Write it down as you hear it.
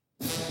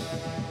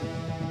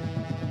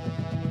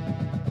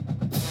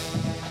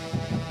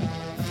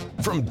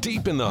From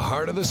deep in the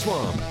heart of the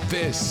swamp,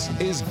 this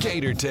is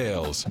Gator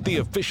Tales, the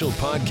official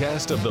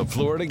podcast of the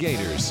Florida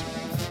Gators.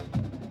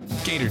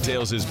 Gator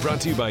Tales is brought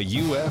to you by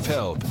UF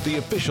Health, the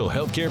official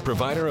healthcare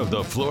provider of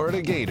the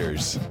Florida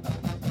Gators.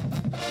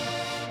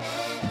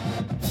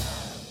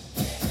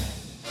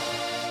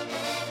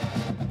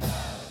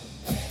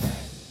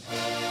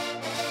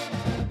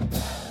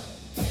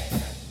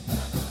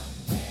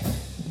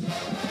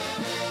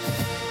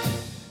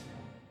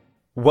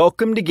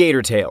 Welcome to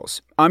Gator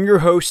Tales. I'm your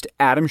host,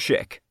 Adam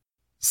Schick.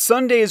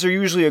 Sundays are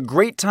usually a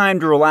great time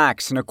to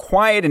relax in a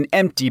quiet and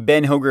empty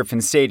Ben Hill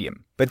Griffin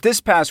Stadium. But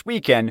this past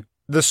weekend,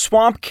 the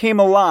swamp came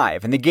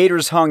alive and the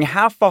Gators hung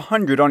half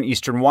 100 on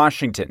Eastern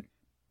Washington.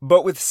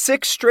 But with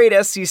 6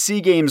 straight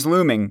SEC games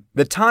looming,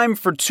 the time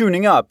for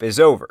tuning up is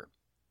over.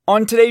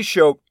 On today's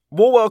show,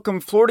 we'll welcome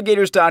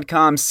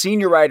FloridaGators.com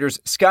senior writers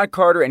Scott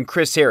Carter and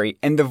Chris Harry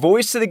and the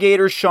voice of the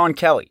Gators, Sean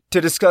Kelly,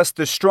 to discuss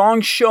the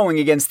strong showing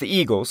against the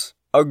Eagles,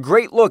 a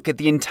great look at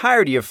the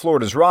entirety of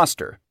Florida's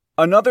roster,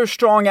 another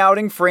strong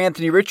outing for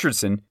Anthony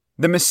Richardson,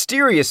 the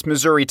mysterious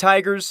Missouri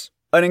Tigers,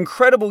 an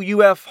incredible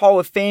UF Hall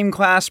of Fame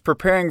class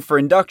preparing for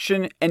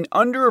induction, and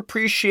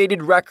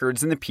underappreciated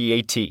records in the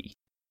PAT.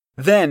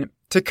 Then,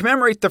 to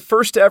commemorate the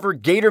first ever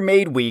Gator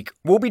Made Week,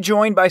 we'll be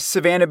joined by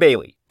Savannah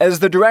Bailey, as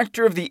the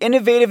director of the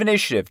Innovative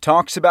Initiative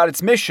talks about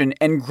its mission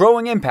and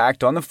growing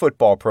impact on the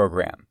football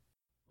program.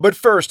 But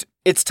first,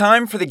 it's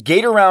time for the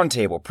Gator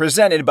Roundtable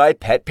presented by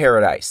Pet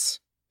Paradise.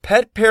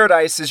 Pet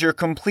Paradise is your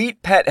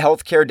complete pet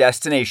healthcare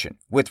destination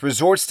with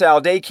resort-style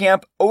day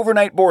camp,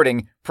 overnight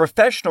boarding,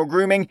 professional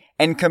grooming,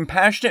 and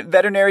compassionate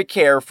veterinary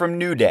care from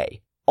New Day,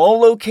 all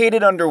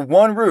located under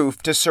one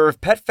roof to serve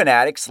pet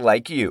fanatics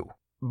like you.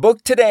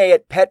 Book today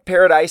at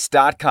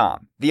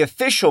PetParadise.com, the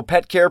official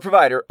pet care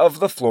provider of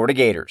the Florida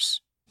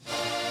Gators.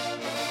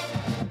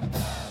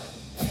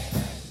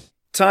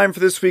 Time for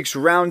this week's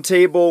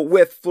roundtable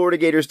with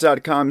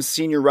FloridaGators.com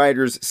senior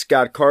writers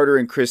Scott Carter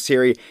and Chris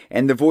Harry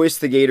and the voice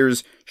of the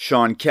Gators,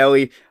 Sean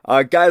Kelly.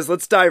 Guys,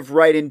 let's dive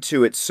right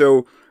into it.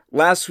 So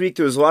last week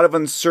there was a lot of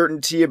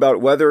uncertainty about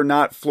whether or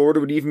not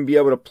Florida would even be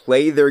able to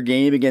play their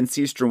game against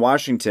Eastern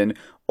Washington.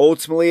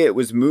 Ultimately, it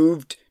was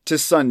moved to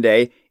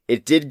Sunday.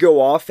 It did go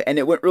off, and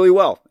it went really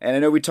well. And I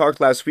know we talked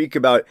last week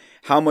about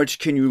how much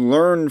can you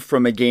learn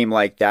from a game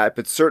like that,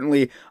 but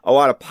certainly a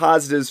lot of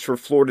positives for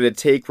Florida to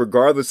take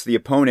regardless of the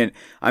opponent.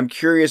 I'm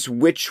curious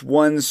which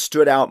ones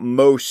stood out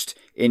most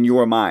in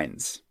your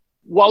minds.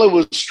 While it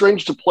was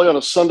strange to play on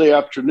a Sunday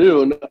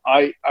afternoon,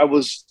 I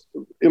was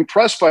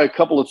impressed by a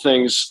couple of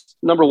things.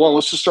 Number one,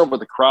 let's just start with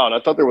the crowd. I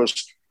thought there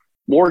was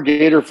more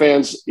Gator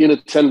fans in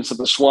attendance at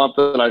the Swamp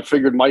than I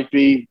figured might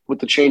be with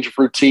the change of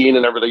routine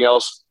and everything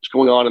else that's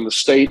going on in the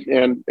state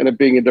and it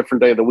being a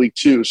different day of the week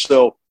too.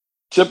 So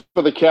tip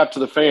of the cap to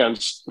the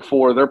fans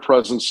for their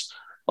presence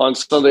on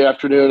Sunday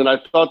afternoon. And I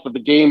thought that the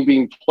game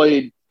being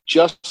played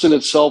just in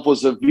itself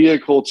was a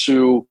vehicle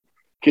to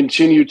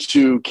continue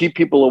to keep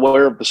people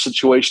aware of the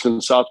situation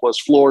in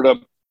Southwest Florida,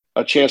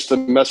 a chance to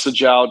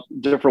message out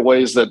different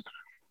ways that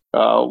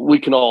we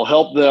can all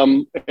help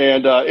them,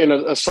 and in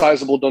a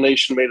sizable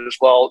donation made as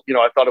well. You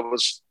know, I thought it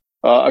was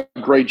a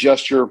great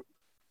gesture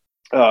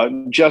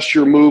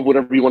move,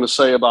 whatever you want to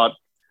say about,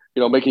 you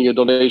know, making a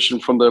donation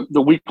from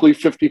the weekly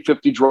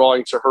 50-50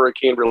 drawing to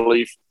hurricane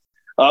relief.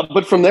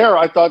 But from there,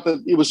 I thought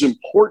that it was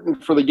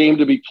important for the game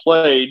to be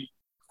played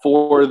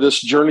for this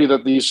journey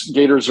that these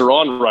Gators are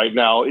on right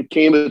now. It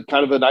came at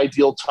kind of an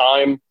ideal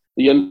time,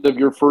 the end of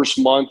your first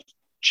month,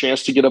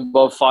 chance to get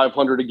above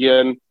 500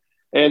 again,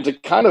 and to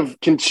kind of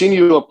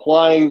continue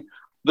applying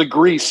the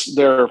grease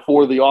there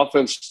for the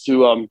offense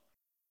to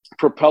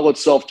propel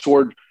itself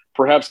toward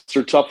perhaps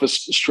their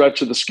toughest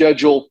stretch of the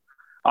schedule.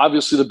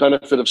 Obviously, the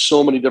benefit of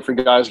so many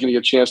different guys getting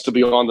a chance to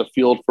be on the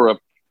field for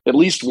at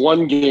least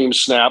one game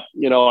snap.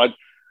 You know,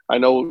 I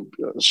know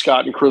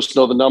Scott and Chris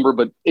know the number,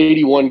 but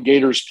 81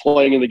 Gators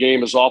playing in the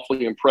game is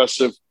awfully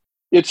impressive.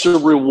 It's a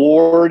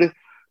reward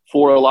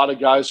for a lot of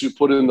guys who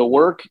put in the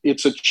work.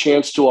 It's a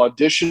chance to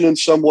audition in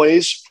some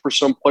ways for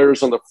some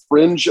players on the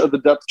fringe of the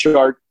depth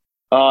chart.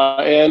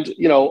 And,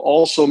 you know,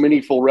 also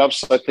meaningful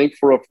reps, I think,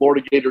 for a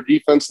Florida Gator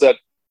defense that,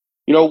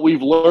 you know,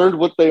 we've learned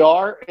what they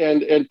are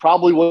and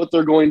probably what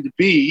they're going to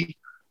be.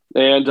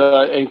 And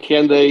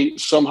can they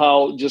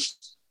somehow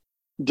just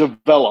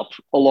develop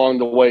along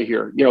the way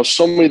here? You know,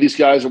 so many of these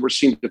guys that we're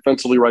seeing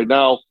defensively right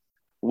now,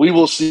 we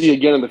will see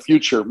again in the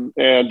future.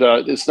 And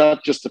it's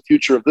not just the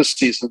future of this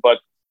season, but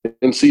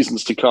in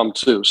seasons to come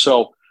too.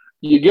 So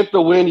you get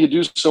the win, you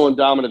do so in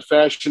dominant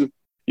fashion.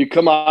 You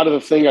come out of the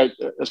thing,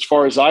 as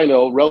far as I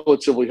know,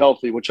 relatively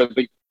healthy, which I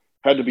think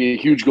had to be a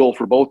huge goal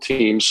for both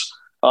teams.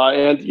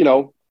 And, you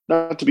know,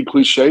 not to be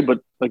cliche, but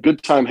a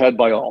good time had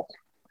by all.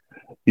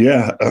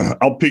 Yeah,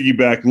 I'll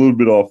piggyback a little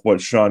bit off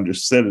what Sean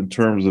just said in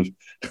terms of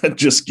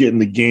just getting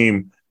the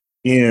game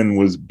in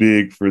was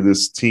big for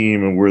this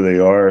team and where they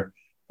are.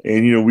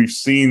 And, you know, we've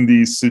seen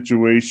these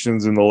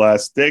situations in the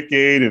last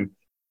decade, and,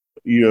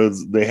 you know,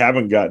 they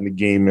haven't gotten the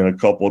game in a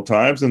couple of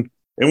times. And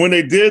when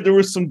they did, there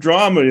was some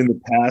drama in the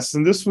past.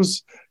 And this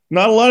was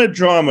not a lot of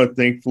drama,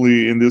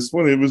 thankfully, in this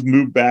one. It was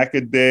moved back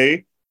a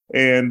day.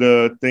 And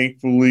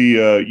thankfully,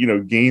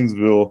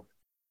 Gainesville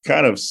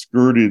kind of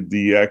skirted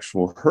the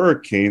actual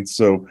hurricane.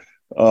 So,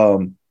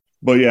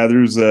 but yeah,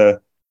 there's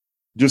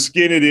just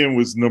getting it in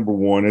was number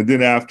one. And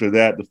then after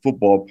that, the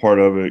football part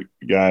of it,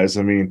 guys,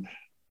 I mean,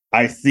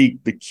 I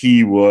think the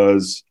key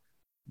was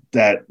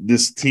that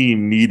this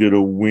team needed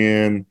a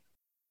win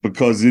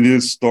because it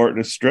is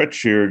starting to stretch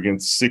here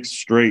against 6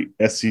 straight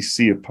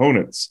SEC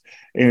opponents.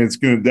 And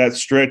that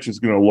stretch is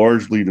going to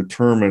largely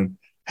determine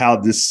how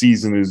this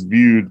season is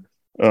viewed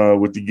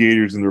with the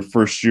Gators in their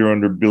first year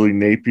under Billy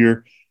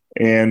Napier.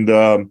 And,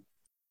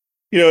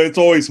 it's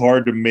always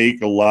hard to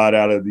make a lot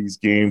out of these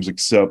games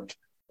except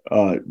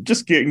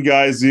just getting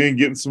guys in,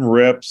 getting some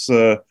reps.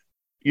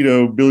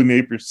 Billy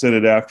Napier said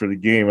it after the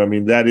game. I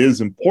mean, that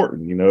is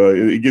important.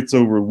 It gets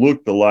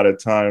overlooked a lot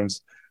of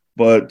times.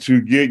 But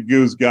to get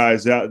those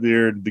guys out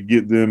there, to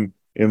get them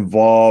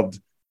involved,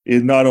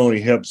 it not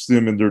only helps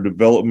them in their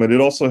development, it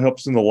also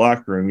helps in the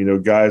locker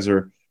room. Guys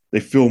they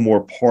feel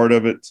more part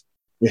of it.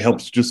 It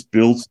helps just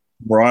build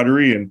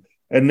camaraderie.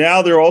 And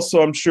now they're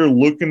also, I'm sure,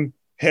 looking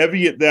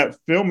heavy at that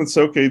film and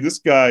say, okay, this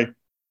guy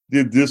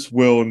did this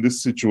well in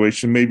this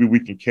situation. Maybe we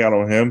can count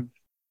on him.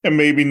 And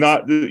maybe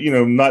not,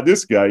 not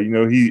this guy.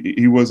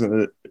 He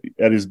wasn't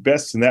at his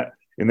best in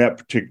that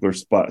particular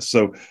spot.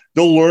 So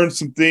they'll learn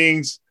some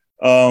things.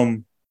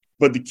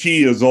 But the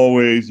key is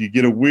always you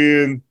get a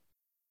win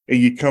and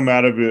you come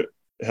out of it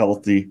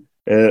healthy.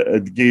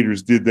 The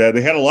Gators did that.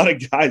 They had a lot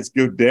of guys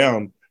go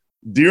down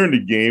during the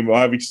game.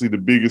 Obviously, the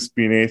biggest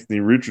being Anthony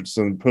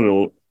Richardson put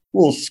a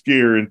little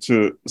scare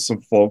into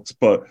some folks.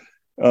 But,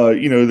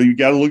 you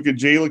got to look at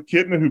Jalen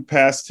Kitna, who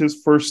passed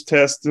his first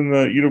test in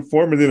the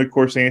uniform. And then, of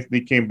course,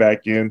 Anthony came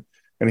back in,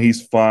 and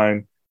he's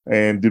fine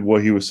and did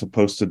what he was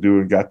supposed to do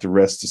and got the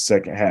rest the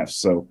second half.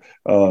 So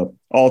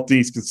all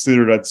things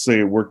considered, I'd say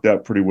it worked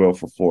out pretty well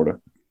for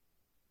Florida.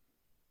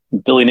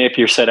 Billy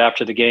Napier said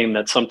after the game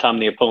that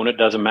sometimes the opponent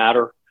doesn't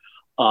matter.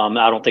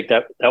 I don't think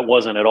that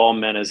wasn't at all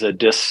meant as a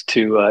diss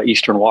to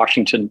Eastern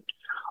Washington.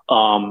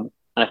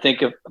 I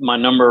think if my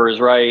number is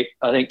right,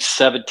 I think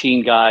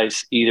 17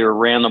 guys either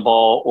ran the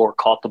ball or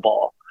caught the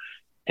ball.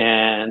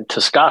 And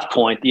to Scott's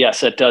point,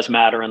 yes, it does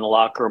matter in the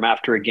locker room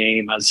after a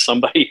game. As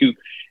somebody who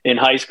in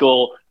high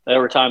school, there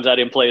were times I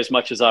didn't play as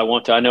much as I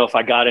want to. I know if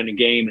I got in a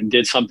game and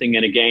did something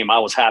in a game, I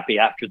was happy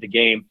after the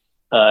game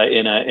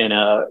in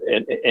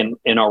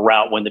a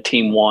route when the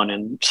team won,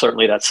 and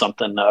certainly that's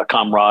something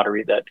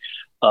camaraderie that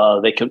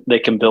they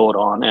can build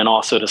on. And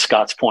also to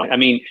Scott's point, I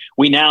mean,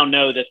 we now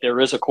know that there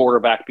is a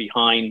quarterback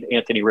behind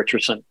Anthony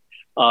Richardson.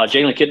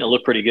 Jalen Kitna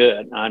looked pretty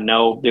good. I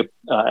know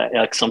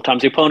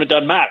sometimes the opponent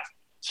doesn't matter,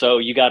 so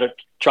you got to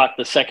trot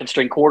the second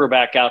string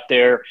quarterback out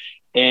there.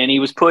 And he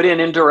was put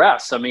in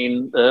duress. I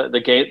mean, the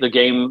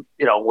game,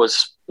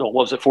 was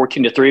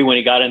 14-3 when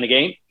he got in the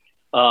game.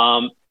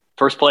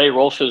 First play,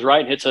 rolls to his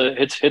right,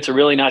 and hits a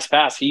really nice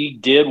pass. He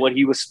did what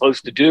he was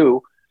supposed to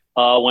do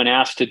when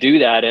asked to do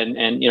that. And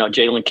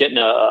Jalen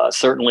Kitna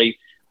certainly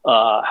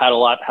had a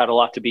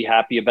lot to be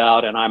happy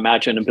about. And I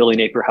imagine Billy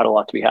Napier had a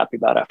lot to be happy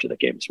about after the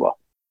game as well.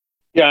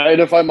 Yeah,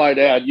 and if I might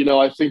add,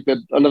 I think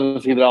that another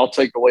thing that I'll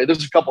take away,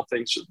 there's a couple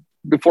things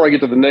before I get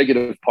to the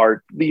negative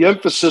part. The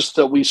emphasis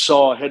that we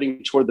saw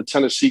heading toward the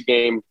Tennessee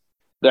game,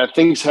 that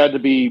things had to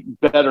be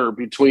better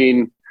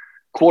between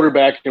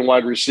quarterback and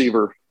wide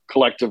receiver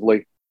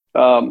collectively.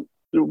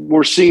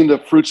 We're seeing the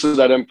fruits of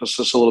that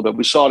emphasis a little bit.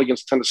 We saw it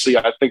against Tennessee.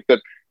 I think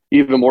that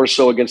even more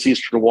so against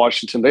Eastern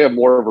Washington, they have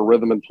more of a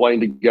rhythm in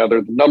playing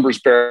together. The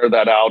numbers bear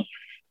that out.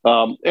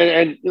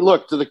 And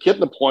look, to the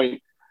Kitna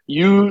point,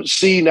 you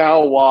see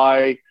now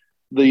why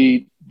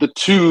the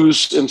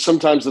twos and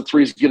sometimes the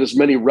threes get as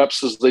many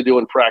reps as they do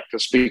in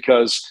practice,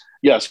 because,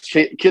 yes,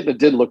 Kitna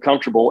did look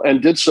comfortable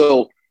and did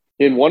so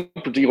in one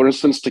particular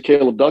instance to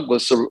Caleb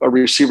Douglas, a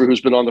receiver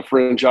who's been on the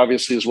fringe,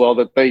 obviously, as well,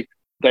 that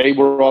they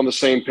were on the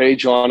same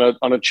page on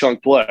a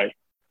chunk play.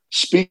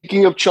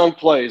 Speaking of chunk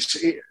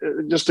plays,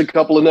 just a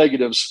couple of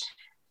negatives.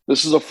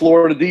 This is a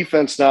Florida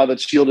defense now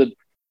that's yielded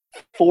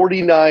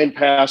 49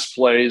 pass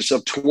plays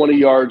of 20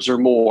 yards or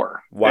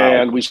more. Wow.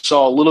 And we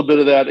saw a little bit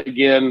of that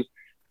again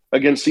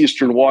against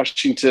Eastern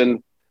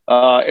Washington.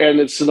 And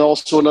it's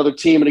also another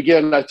team. And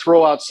again, I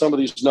throw out some of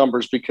these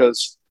numbers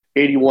because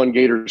 81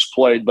 Gators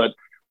played, but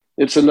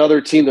it's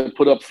another team that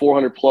put up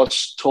 400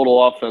 plus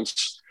total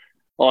offense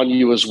on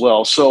you as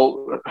well.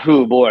 So,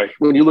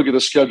 when you look at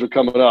the schedule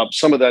coming up,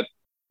 some of that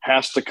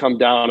has to come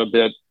down a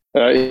bit.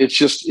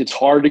 It's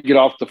hard to get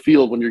off the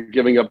field when you're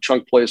giving up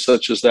chunk plays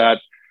such as that,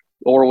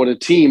 or when a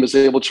team is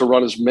able to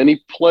run as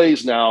many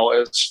plays now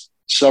as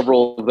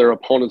several of their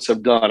opponents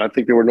have done. I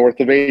think they were north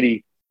of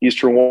 80,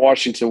 Eastern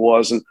Washington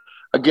was. And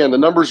again, the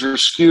numbers are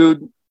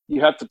skewed.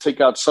 You have to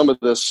take out some of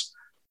this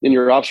in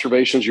your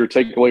observations, your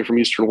takeaway from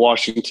Eastern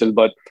Washington.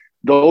 But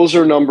those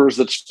are numbers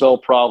that spell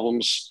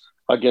problems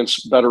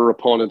against better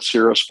opponents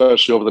here,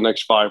 especially over the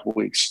next 5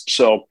 weeks.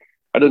 So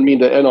I didn't mean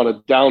to end on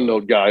a down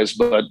note, guys,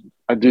 but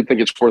I do think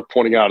it's worth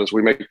pointing out as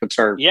we make the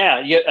turn.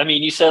 Yeah. I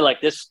mean, you said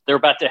like this, they're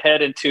about to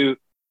head into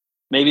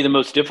maybe the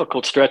most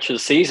difficult stretch of the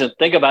season.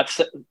 Think about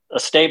a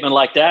statement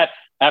like that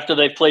after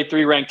they've played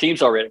 3 ranked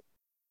teams already.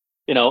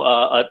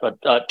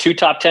 two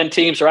top 10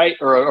 teams, right?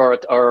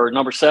 Or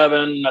number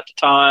 7 at the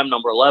time,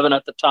 number 11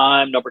 at the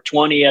time, number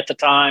 20 at the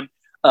time.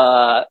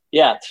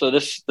 So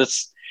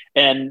this,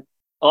 and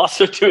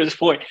also to his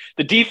point,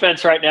 the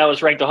defense right now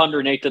is ranked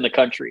 108th in the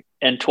country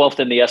and 12th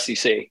in the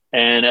SEC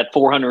and at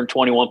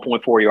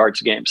 421.4 yards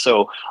a game.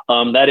 So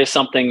that is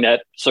something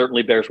that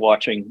certainly bears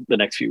watching the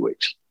next few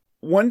weeks.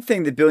 One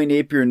thing that Billy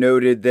Napier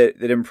noted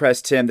that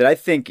impressed him that I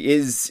think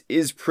is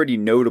pretty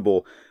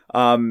notable.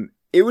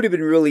 It would have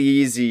been really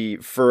easy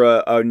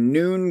for a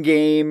noon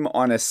game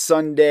on a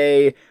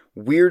Sunday,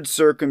 weird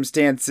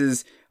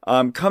circumstances.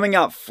 Coming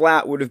out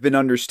flat would have been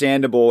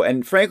understandable,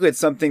 and frankly, it's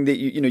something that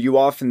you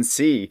often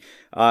see.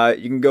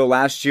 You can go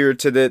last year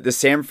to the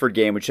Samford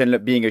game, which ended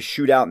up being a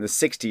shootout in the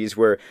 60s,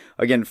 where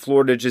again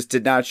Florida just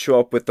did not show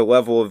up with the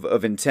level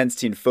of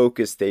intensity and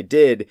focus they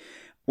did.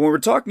 When we're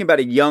talking about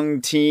a young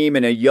team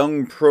and a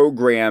young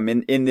program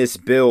in this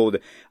build,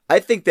 I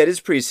think that is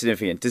pretty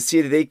significant to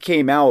see that they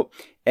came out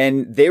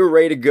and they were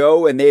ready to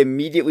go and they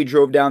immediately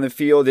drove down the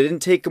field. It didn't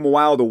take them a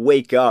while to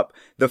wake up.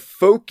 The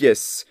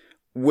focus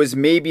was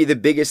maybe the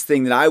biggest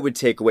thing that I would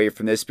take away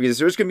from this, because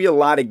there's going to be a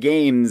lot of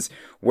games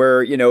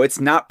where, it's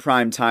not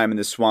prime time in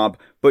the Swamp,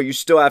 but you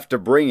still have to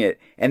bring it.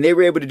 And they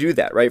were able to do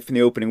that right from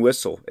the opening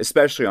whistle,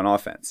 especially on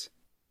offense.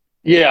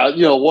 Yeah,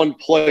 one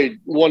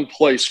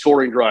play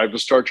scoring drive to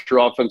start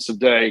your offensive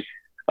day.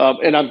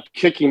 And I'm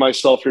kicking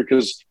myself here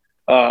because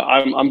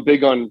I'm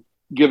big on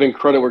giving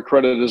credit where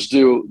credit is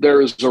due.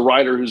 There is a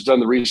writer who's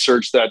done the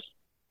research that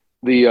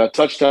the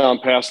touchdown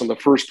pass on the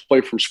first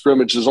play from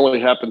scrimmage has only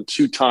happened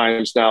 2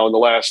 times now in the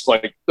last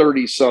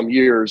 30 some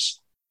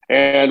years.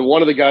 And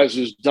one of the guys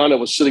who's done it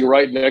was sitting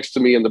right next to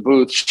me in the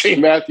booth.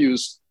 Shane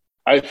Matthews,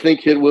 I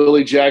think, hit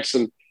Willie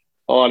Jackson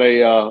on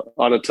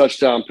a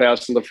touchdown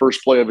pass in the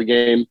first play of a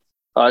game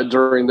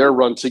during their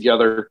run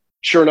together.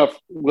 Sure enough,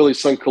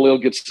 Willie's son Khalil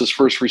gets his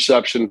first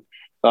reception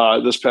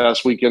this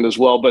past weekend as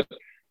well. But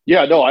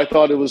yeah, no, I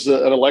thought it was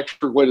an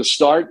electric way to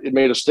start. It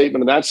made a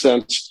statement in that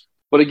sense.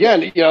 But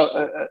again,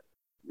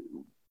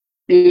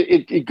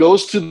 it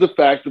goes to the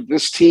fact that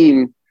this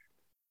team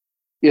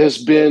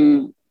has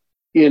been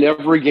in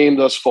every game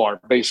thus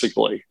far,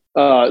 basically.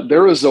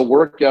 There is a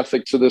work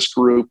ethic to this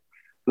group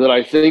that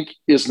I think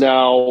is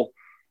now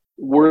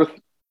worth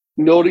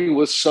noting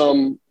with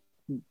some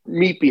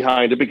meat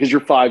behind it, because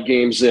you're 5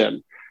 games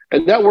in.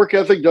 And that work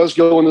ethic does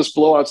go in this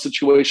blowout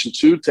situation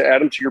too. To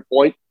Adam, to your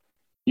point,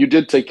 you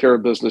did take care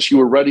of business. You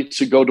were ready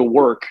to go to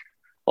work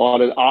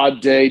on an odd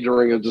day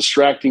during a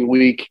distracting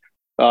week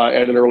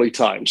at an early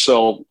time.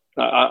 So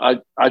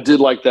I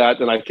did like that,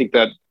 and I think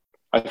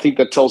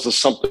that tells us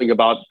something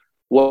about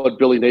what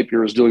Billy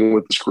Napier is doing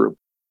with this group.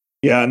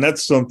 Yeah, and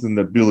that's something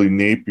that Billy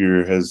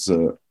Napier has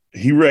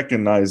he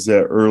recognized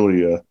that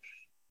early. I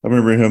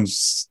remember him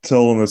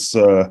telling us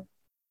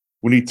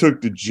when he took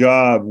the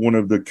job, one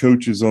of the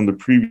coaches on the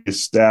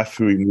previous staff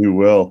who he knew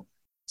well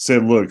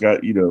said, look,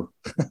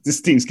 this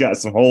team's got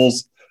some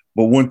holes,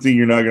 but one thing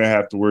you're not going to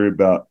have to worry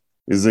about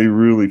is they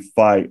really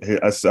fight.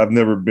 I've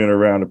never been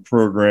around a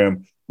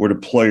program where the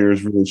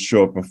players really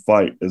show up and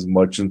fight as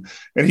much. And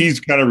he's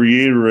kind of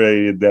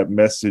reiterated that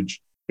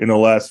message in the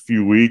last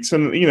few weeks.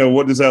 And,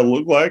 what does that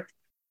look like?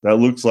 That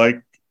looks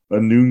like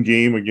a noon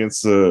game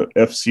against a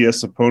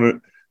FCS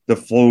opponent that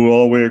flew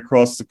all the way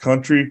across the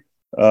country.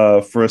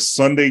 For a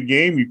Sunday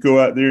game, you go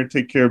out there and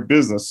take care of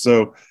business.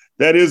 So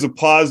that is a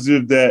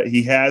positive that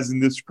he has in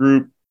this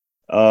group.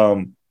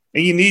 And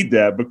you need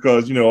that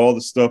because, all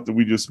the stuff that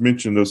we just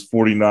mentioned, those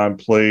 49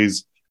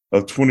 plays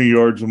of 20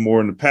 yards or more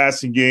in the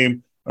passing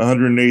game,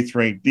 108th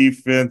ranked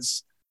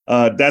defense,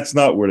 that's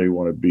not where they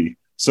want to be.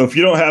 So if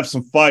you don't have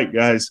some fight,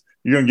 guys,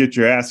 you're going to get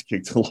your ass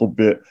kicked a little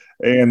bit.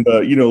 And,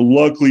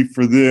 luckily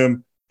for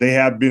them, they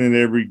have been in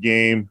every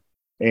game,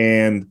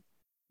 and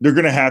they're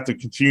going to have to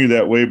continue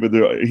that way. But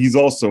he's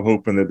also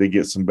hoping that they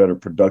get some better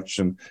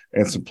production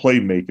and some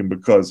playmaking,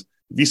 because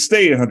if you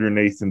stay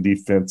 108th in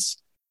defense,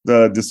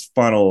 this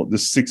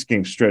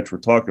 6-game stretch we're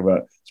talking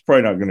about, it's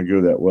probably not going to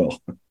go that well.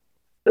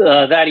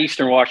 That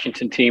Eastern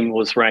Washington team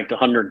was ranked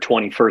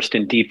 121st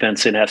in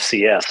defense in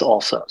FCS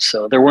also.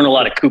 So there weren't a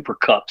lot of Cooper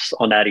Kupps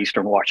on that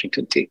Eastern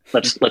Washington team.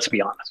 Let's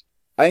be honest.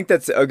 I think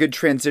that's a good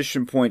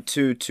transition point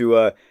too,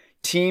 to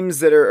teams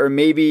that are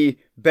maybe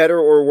better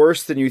or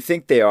worse than you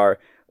think they are.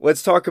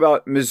 Let's talk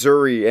about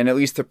Missouri, and at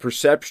least the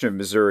perception of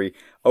Missouri.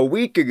 A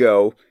week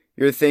ago,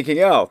 you're thinking,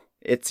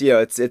 it's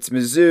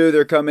Mizzou.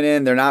 They're coming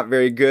in. They're not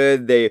very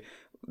good.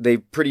 They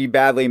pretty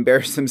badly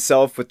embarrassed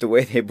themselves with the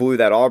way they blew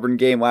that Auburn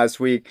game last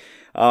week.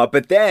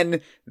 But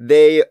then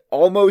they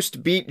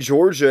almost beat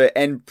Georgia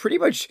and pretty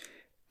much,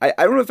 I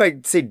don't know if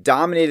I'd say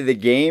dominated the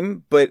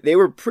game, but they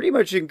were pretty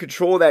much in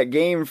control of that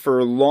game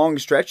for long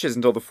stretches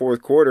until the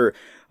fourth quarter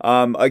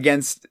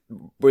against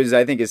what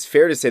I think is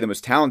fair to say the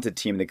most talented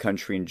team in the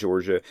country in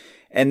Georgia.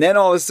 And then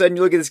all of a sudden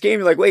you look at this game,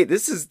 you're like, wait,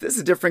 this is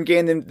a different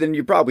game than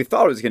you probably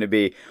thought it was going to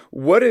be.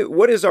 What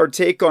is our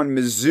take on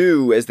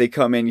Mizzou as they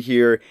come in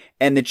here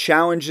and the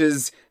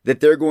challenges that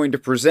they're going to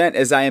present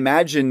as, I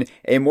imagine,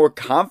 a more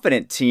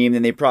confident team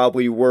than they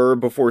probably were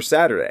before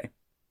Saturday?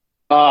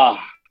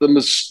 the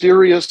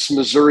mysterious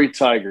Missouri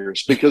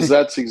Tigers, because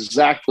that's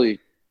exactly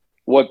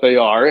what they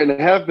are and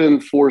have been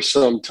for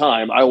some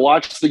time. I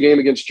watched the game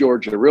against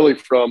Georgia, really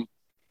from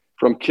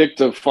kick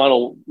to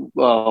final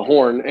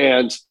horn.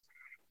 And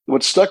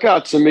what stuck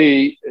out to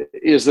me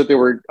is that they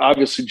were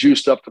obviously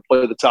juiced up to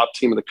play the top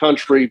team in the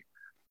country,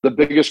 the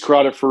biggest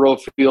crowd at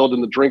Faurot Field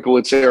in the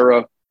Drinkwitz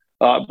era.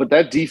 But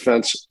that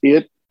defense,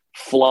 it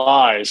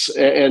flies,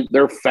 and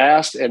they're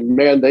fast, and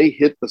man, they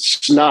hit the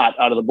snot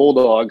out of the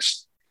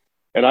Bulldogs.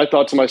 And I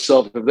thought to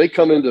myself, if they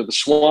come into the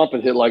Swamp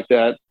and hit like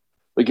that,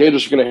 the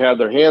Gators are going to have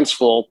their hands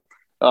full.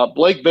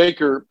 Blake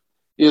Baker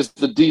is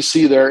the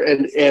DC there,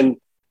 and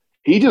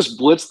he just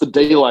blitzed the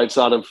daylights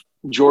out of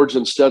Georgia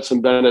and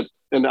Stetson Bennett.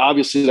 And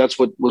obviously that's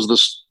what was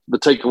the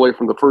takeaway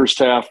from the first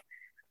half.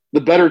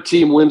 The better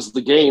team wins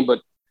the game, but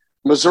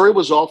Missouri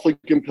was awfully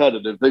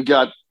competitive. They've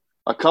got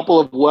a couple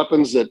of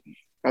weapons that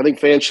I think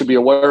fans should be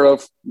aware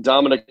of.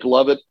 Dominic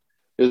Lovett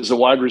is a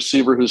wide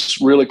receiver who's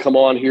really come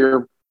on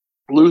here.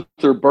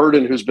 Luther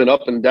Burden, who's been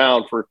up and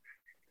down for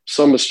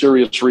some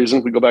mysterious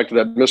reason. We go back to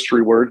that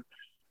mystery word.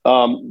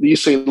 The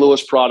East St.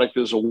 Louis product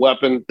is a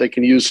weapon. They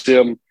can use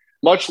him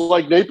much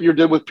like Napier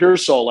did with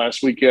Pearsall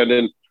last weekend,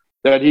 and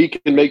that he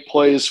can make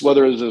plays,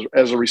 whether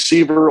as a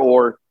receiver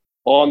or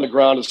on the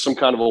ground as some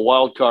kind of a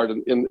wild card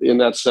in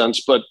that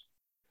sense. But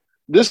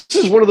this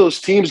is one of those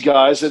teams,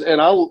 guys,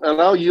 and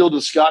I'll yield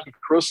to Scott and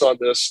Chris on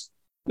this.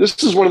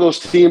 This is one of those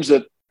teams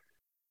that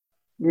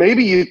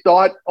maybe you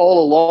thought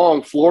all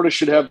along Florida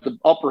should have the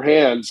upper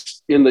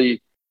hands in the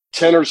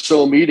 10 or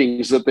so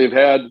meetings that they've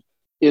had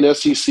in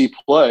SEC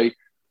play,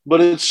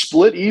 but it's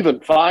split even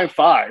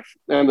 5-5.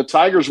 And the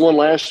Tigers won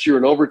last year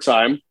in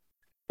overtime,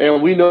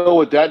 and we know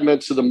what that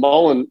meant to the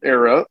Mullen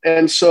era.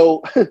 And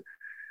so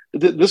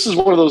this is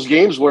one of those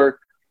games where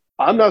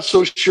I'm not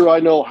so sure I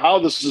know how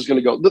this is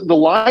going to go. The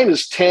line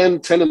is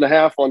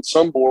 10.5 on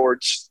some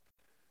boards.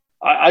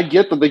 I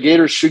get that the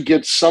Gators should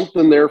get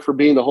something there for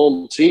being the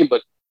home team,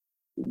 but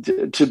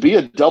to be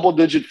a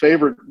double-digit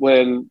favorite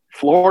when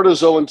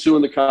Florida's 0-2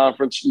 in the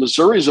conference,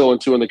 Missouri's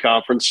 0-2 in the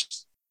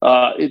conference,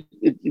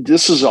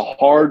 this is a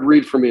hard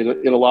read for me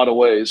in a lot of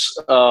ways.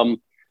 And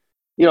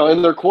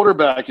their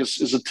quarterback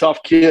is a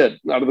tough kid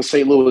out of the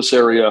St. Louis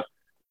area,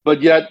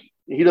 but yet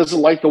he doesn't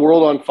light the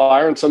world on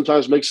fire and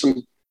sometimes makes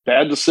some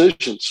bad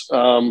decisions.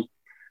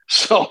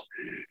 So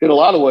in a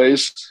lot of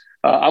ways,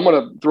 I'm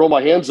going to throw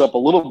my hands up a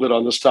little bit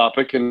on this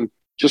topic and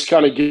just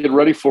kind of get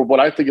ready for what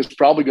I think is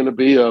probably going to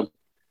be a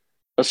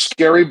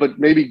scary but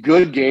maybe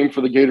good game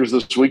for the Gators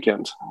this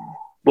weekend.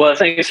 Well, I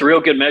think it's a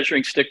real good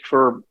measuring stick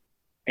for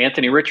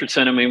Anthony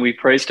Richardson. I mean, we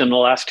praised him the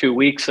last 2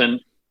 weeks, and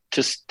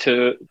just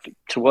to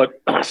what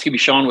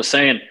Sean was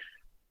saying,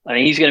 I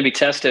mean, he's going to be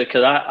tested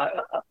because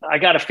I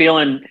got a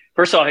feeling,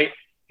 first of all,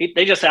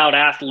 they just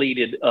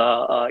out-athleted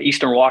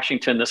Eastern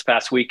Washington this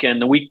past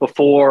weekend. The week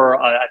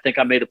before, I think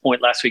I made the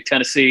point last week,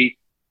 Tennessee,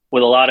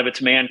 with a lot of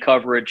its man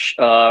coverage,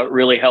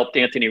 really helped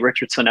Anthony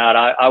Richardson out.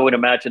 I would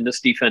imagine this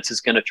defense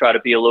is going to try to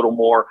be a little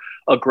more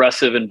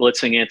aggressive in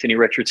blitzing Anthony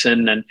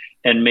Richardson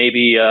and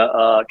maybe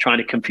trying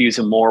to confuse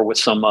him more with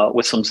some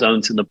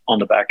zones on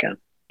the back end.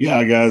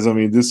 Yeah, guys. I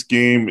mean, this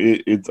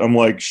game, I'm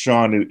like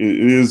Sean. It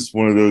is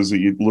one of those that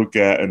you look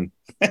at and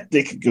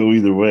they could go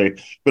either way.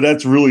 But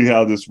that's really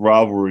how this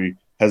rivalry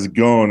has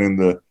gone in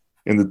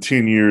the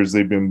 10 years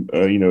they've been,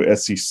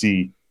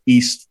 SEC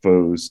East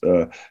foes.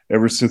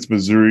 Ever since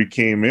Missouri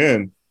came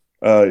in,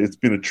 it's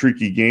been a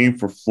tricky game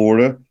for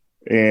Florida,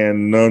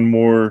 and none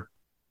more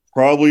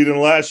probably than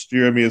last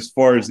year. I mean, as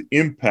far as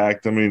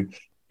impact, I mean,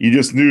 you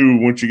just knew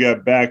once you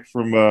got back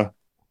from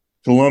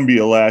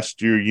Columbia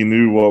last year, you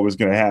knew what was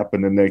going to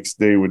happen the next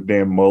day with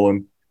Dan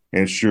Mullen,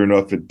 and sure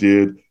enough, it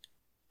did.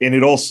 And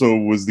it also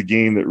was the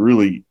game that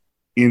really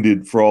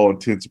ended, for all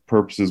intents and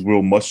purposes,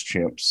 Will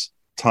Muschamp's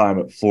time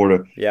at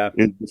Florida. Yeah,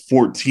 it's the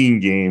 14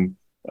 game.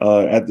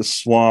 At the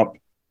Swamp,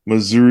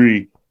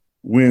 Missouri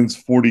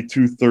wins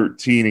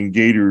 42-13, and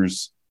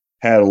Gators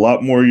had a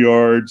lot more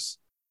yards,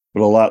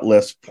 but a lot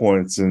less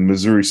points, and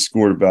Missouri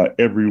scored about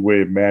every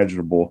way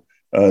imaginable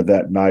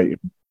that night.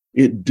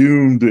 It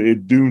doomed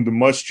the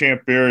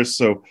Muschamp era.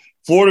 So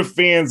Florida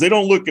fans, they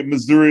don't look at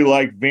Missouri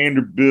like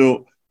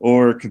Vanderbilt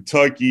or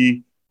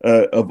Kentucky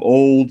of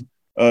old.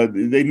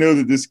 They know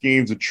that this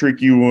game's a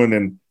tricky one,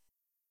 and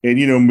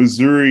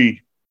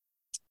Missouri,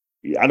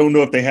 I don't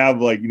know if they have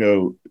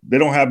they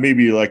don't have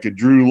maybe like a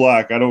Drew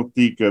Lock. I don't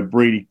think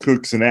Brady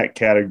Cook's in that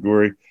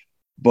category,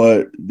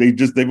 but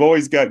they've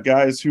always got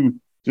guys who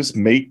just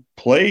make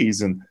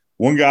plays. And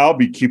one guy I'll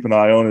be keeping an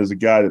eye on is a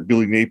guy that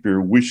Billy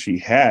Napier wished he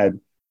had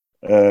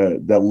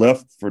that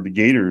left for the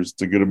Gators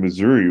to go to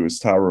Missouri. It was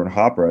Tyrone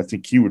Hopper. I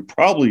think he would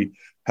probably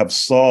have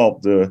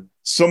solved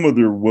some of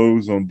their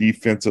woes on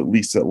defense, at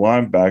least at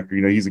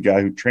linebacker. He's a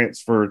guy who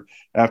transferred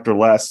after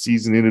last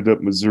season, ended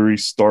up Missouri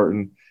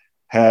starting,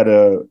 had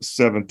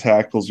 7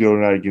 tackles the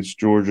other night against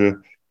Georgia,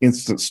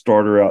 instant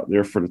starter out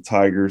there for the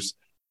Tigers.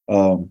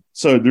 So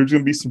there's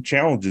going to be some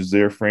challenges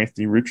there for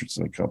Anthony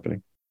Richardson and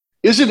company.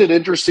 Isn't it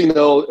interesting,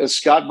 though, as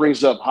Scott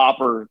brings up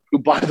Hopper, who,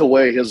 by the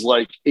way, has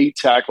 8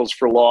 tackles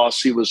for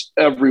loss. He was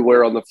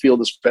everywhere on the field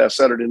this past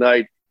Saturday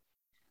night.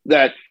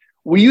 that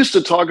we used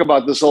to talk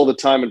about this all the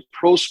time in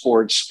pro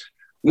sports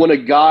when a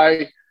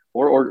guy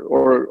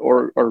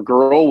or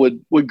girl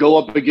would go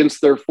up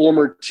against their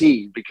former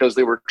team because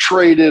they were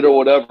traded or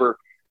whatever.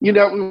 We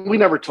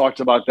never talked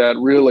about that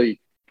really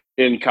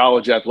in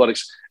college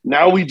athletics.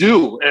 Now we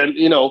do.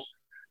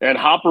 And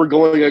Hopper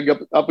going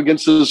up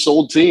against his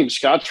old team.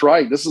 Scott's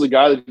right. This is a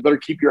guy that you better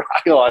keep your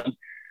eye on.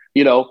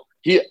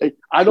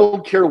 I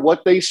don't care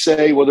what they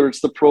say, whether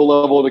it's the pro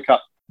level or the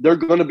college, they're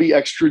going to be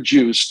extra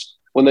juiced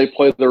when they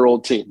play their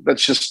old team.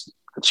 It's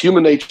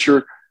human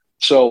nature.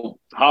 So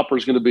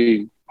Hopper's going to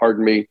be,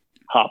 pardon me,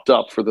 hopped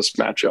up for this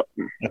matchup.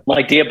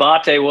 Like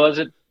Diabate was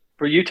it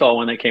for Utah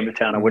when they came to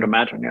town, I would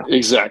imagine. Yeah.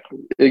 Exactly.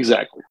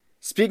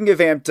 Speaking of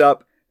amped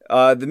up,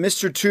 the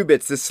Mr. Two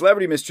Bits, the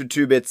celebrity Mr.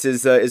 Two Bits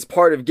is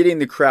part of getting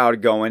the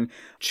crowd going.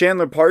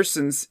 Chandler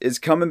Parsons is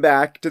coming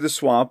back to the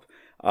Swamp.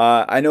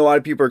 I know a lot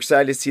of people are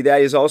excited to see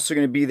that. He's also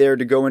going to be there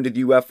to go into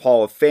the UF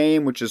Hall of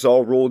Fame, which is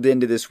all rolled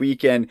into this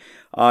weekend.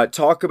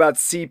 Talk about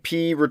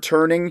CP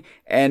returning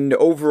and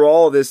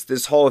overall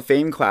this Hall of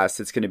Fame class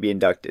that's going to be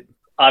inducted.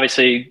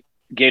 Obviously,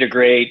 Gator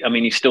great. I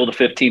mean, he's still the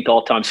 15th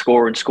all-time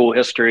scorer in school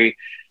history.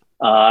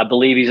 I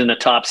believe he's in the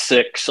top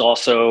 6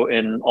 also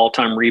in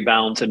all-time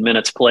rebounds and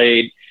minutes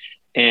played.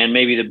 And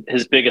maybe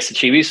his biggest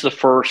achievement, he's the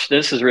first.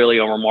 This is really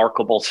a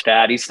remarkable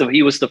stat.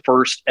 He was the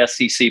first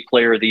SEC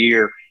Player of the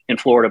Year in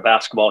Florida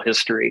basketball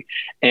history.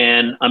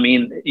 And I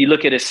mean, you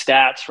look at his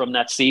stats from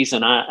that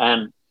season.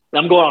 I'm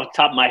going off the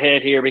top of my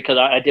head here because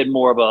I did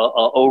more of a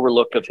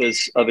overlook of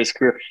his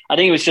career. I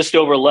think it was just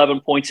over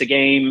 11 points a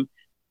game,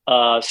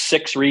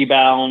 6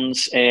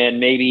 rebounds, and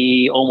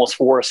maybe almost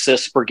 4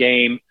 assists per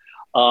game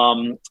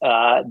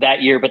that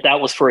year. But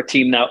that was for a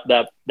team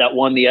that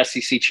won the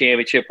SEC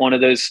championship, one of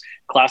those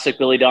classic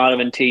Billy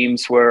Donovan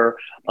teams where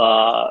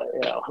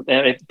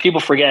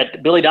people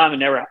forget Billy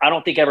Donovan I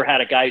don't think ever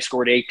had a guy who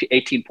scored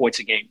 18 points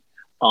a game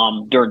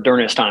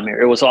during his time here.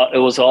 It was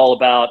all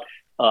about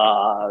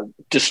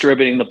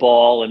distributing the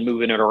ball and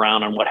moving it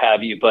around and what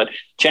have you. But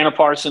Chandler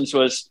Parsons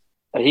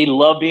he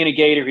loved being a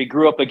Gator. He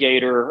grew up a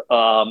Gator,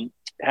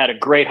 had a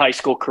great high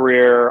school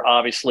career,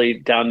 obviously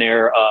down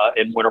there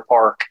in Winter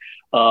Park.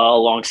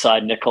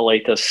 Alongside Nick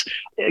Colathis.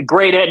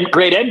 Great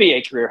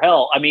NBA career.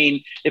 Hell, I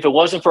mean, if it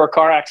wasn't for a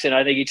car accident,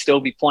 I think he'd still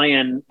be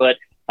playing, but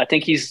I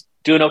think he's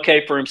doing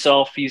okay for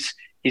himself. He's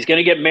going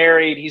to get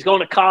married. He's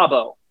going to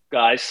Cabo,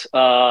 guys,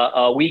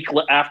 a week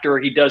after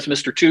he does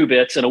Mr. Two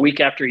Bits and a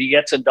week after he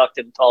gets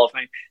inducted into Hall of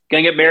Fame.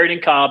 Going to get married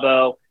in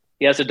Cabo.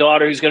 He has a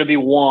daughter who's going to be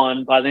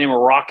 1 by the name of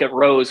Rocket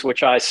Rose,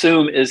 which I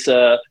assume is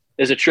a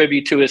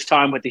tribute to his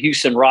time with the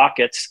Houston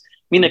Rockets.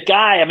 I mean, the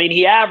guy,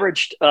 he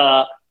averaged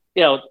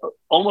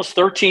almost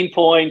 13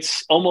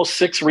 points, almost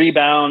 6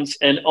 rebounds,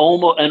 and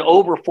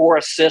over 4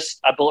 assists,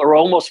 or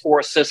almost 4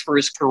 assists for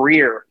his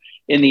career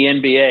in the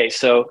NBA.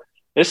 So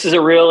this is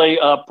a really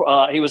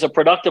he was a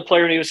productive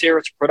player when he was here.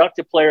 It's a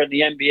productive player in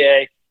the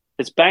NBA.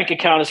 His bank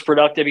account is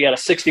productive. He had a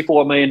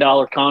 $64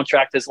 million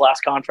contract, his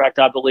last contract,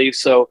 I believe.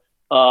 So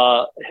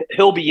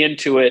he'll be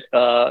into it,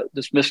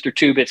 this Mr.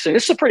 Two Bits. And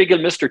this is a pretty good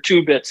Mr.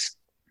 Two Bits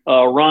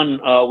run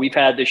we've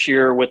had this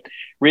year with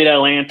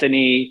Riedel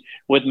Anthony,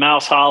 with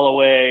Mouse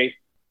Holloway.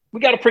 We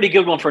got a pretty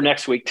good one for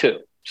next week too.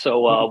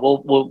 So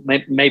we'll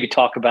maybe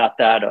talk about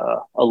that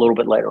a little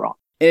bit later on.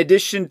 In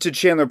addition to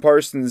Chandler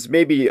Parsons,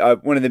 maybe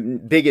one of the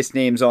biggest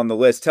names on the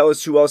list, tell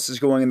us who else is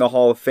going in the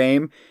Hall of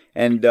Fame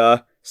and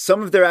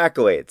some of their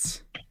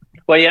accolades.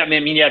 Well, yeah,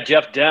 you have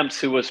Jeff Demps,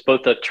 who was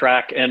both a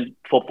track and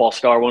football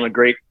star, one of the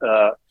great,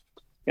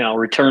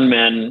 return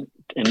men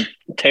and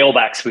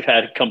tailbacks we've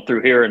had come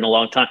through here in a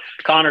long time.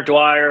 Connor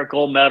Dwyer,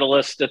 gold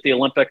medalist at the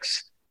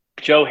Olympics.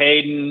 Joe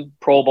Hayden,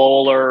 Pro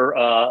Bowler,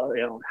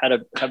 had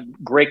a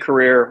great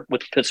career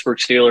with the Pittsburgh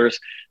Steelers.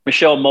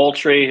 Michelle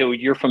Moultrie, who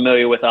you're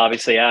familiar with,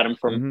 obviously, Adam,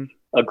 from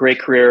a great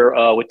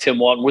career with Tim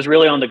Walton, was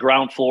really on the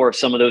ground floor of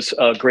some of those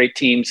great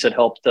teams that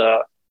helped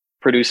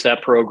produce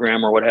that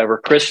program or whatever.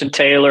 Christian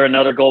Taylor,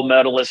 another gold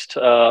medalist,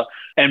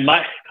 and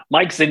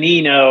Mike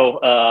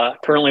Zunino,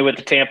 currently with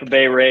the Tampa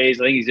Bay Rays.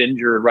 I think he's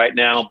injured right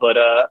now, but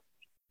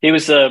he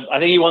was I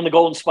think he won the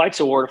Golden Spikes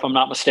Award, if I'm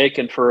not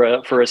mistaken,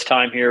 for his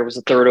time here. It was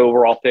the 3rd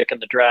overall pick in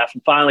the draft.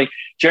 And finally,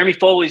 Jeremy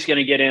Foley's going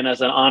to get in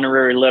as an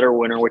honorary letter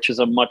winner, which is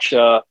a much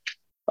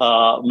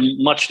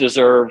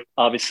deserved,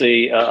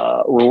 obviously,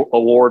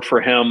 award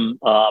for him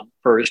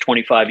for his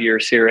 25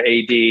 years here at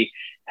AD,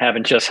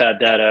 having just had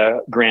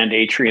that grand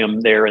atrium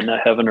there in the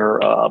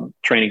Heavener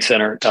Training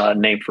Center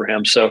named for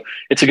him. So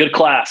it's a good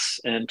class,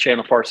 and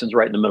Chandler Parsons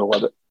right in the middle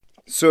of it.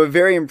 So a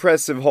very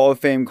impressive Hall of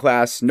Fame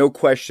class, no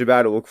question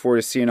about it. Look forward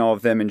to seeing all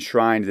of them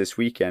enshrined this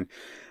weekend.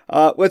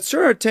 Let's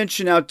turn our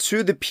attention now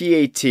to the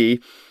PAT.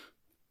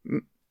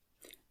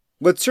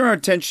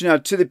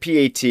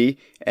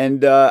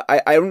 And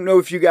I don't know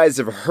if you guys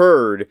have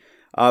heard,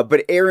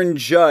 but Aaron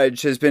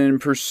Judge has been in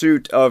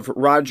pursuit of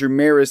Roger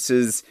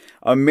Maris's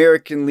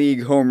American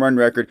League home run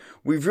record.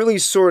 We've really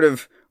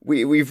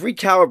we've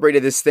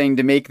recalibrated this thing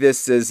to make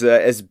this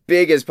as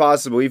big as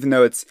possible, even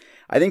though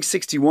I think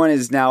 61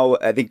 is now,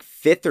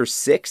 5th or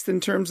 6th in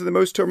terms of the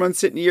most home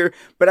runs hit in a year,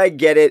 but I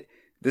get it.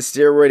 the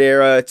steroid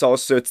era. It's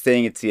also its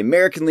thing. It's the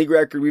American League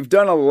record. We've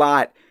done a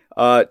lot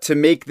to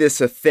make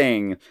this a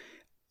thing.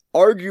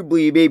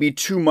 Arguably maybe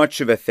too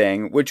much of a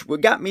thing, which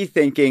got me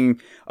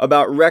thinking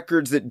about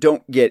records that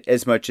don't get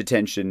as much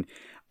attention.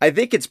 I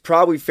think it's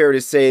probably fair to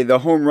say the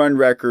home run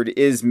record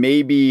is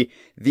maybe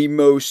the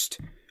most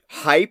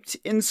hyped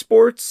in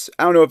sports.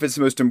 I don't know if it's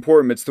the most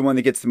important, but it's the one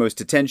that gets the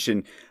most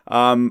attention.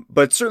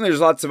 But certainly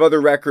there's lots of other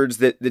records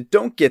that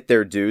don't get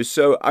their due.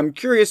 So I'm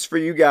curious for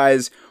you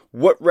guys,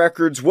 what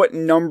records, what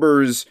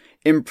numbers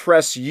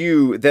impress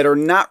you that are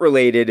not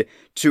related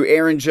to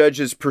Aaron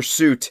Judge's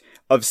pursuit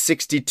of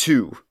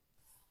 62?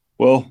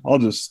 Well,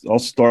 I'll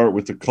start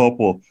with a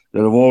couple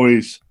that have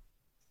always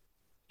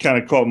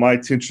kind of caught my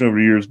attention over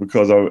the years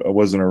because I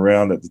wasn't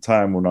around at the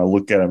time. When I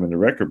look at them in the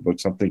record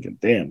books, I'm thinking,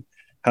 damn,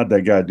 how'd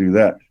that guy do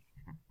that?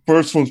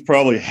 First one's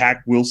probably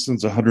Hack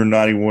Wilson's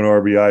 191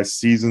 RBI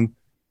season,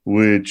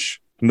 which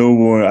no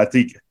one, I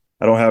think,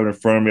 I don't have it in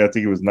front of me. I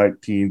think it was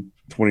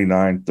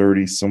 1929,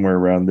 30, somewhere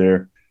around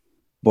there.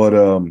 But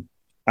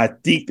I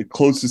think the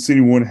closest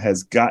anyone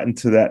has gotten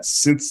to that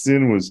since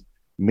then was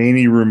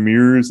Manny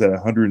Ramirez at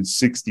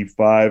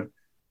 165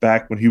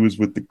 back when he was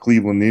with the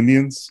Cleveland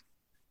Indians.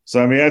 So,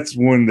 I mean, that's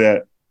one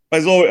that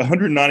has always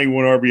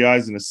 191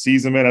 RBIs in a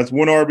season, man. That's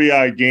one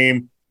RBI a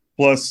game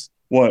plus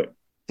what,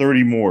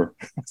 30 more.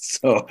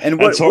 So, and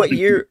what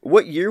year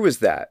was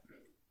that?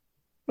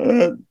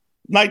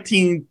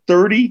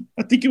 1930,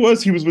 I think it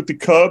was. He was with the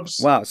Cubs.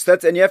 Wow. So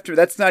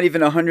that's not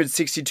even a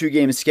 162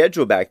 game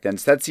schedule back then.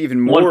 So that's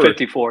even more.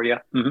 154, yeah.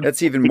 Mm-hmm.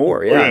 That's even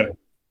more, yeah.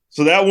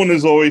 So that one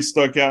has always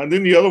stuck out. And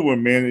then the other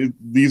one, man,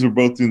 these are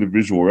both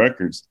individual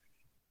records.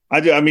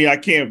 I mean, I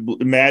can't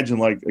imagine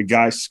like a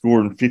guy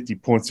scoring 50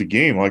 points a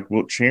game like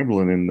Wilt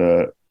Chamberlain in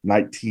the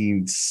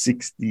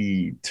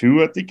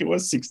 1962, I think it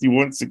was,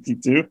 61,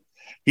 62.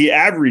 He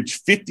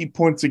averaged 50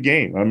 points a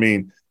game. I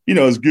mean, you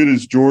know, as good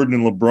as Jordan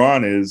and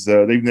LeBron is,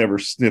 they've never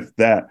sniffed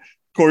that.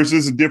 Of course,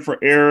 this is a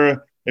different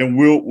era, and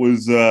Wilt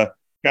was kind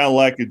of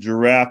like a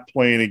giraffe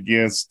playing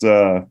against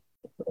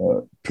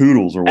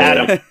poodles or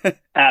whatever.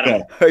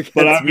 Adam. Yeah.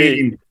 But I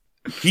mean,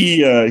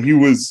 he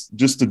was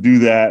just to do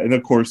that, and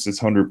of course, this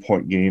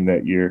 100-point game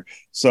that year.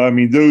 So I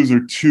mean, those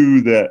are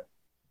two that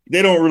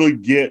they don't really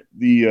get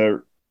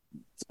the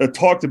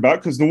talked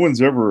about because no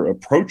one's ever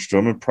approached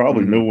them, and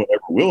probably no one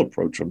ever will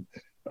approach them.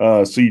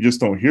 So you just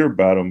don't hear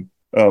about them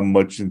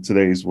much in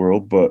today's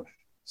world, but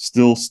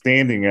still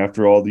standing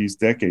after all these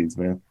decades,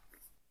 man.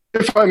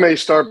 If I may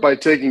start by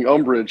taking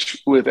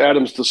umbrage with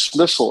Adam's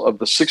dismissal of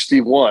the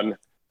 61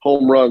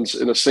 home runs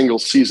in a single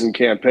season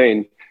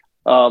campaign.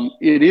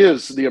 It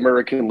is the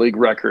American League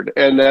record,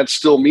 and that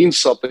still means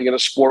something in a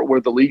sport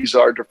where the leagues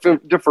are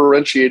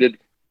differentiated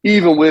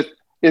even with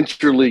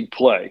interleague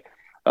play.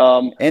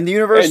 And the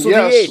universal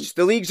DH.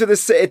 The leagues are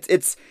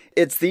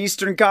it's the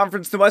Eastern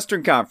Conference, the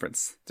Western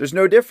Conference. There's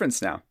no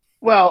difference now.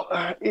 Well,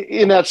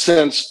 in that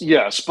sense,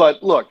 yes.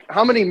 But look,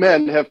 how many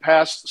men have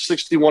passed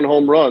 61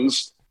 home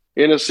runs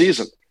in a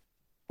season?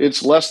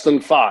 It's less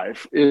than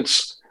 5.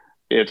 It's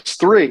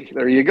 3.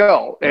 There you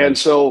go. And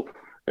so,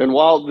 and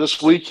while this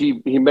week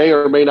he may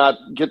or may not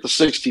get the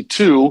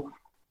 62,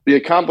 the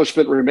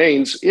accomplishment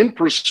remains in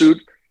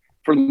pursuit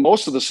for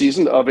most of the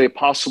season of a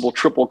possible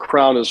triple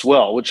crown as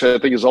well, which I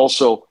think is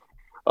also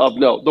of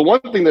note. The one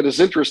thing that is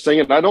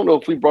interesting, and I don't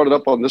know if we brought it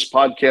up on this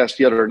podcast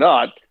yet or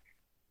not,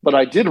 but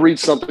I did read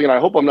something, and I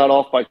hope I'm not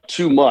off by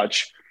too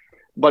much.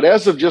 But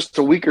as of just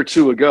a week or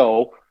two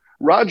ago,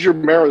 Roger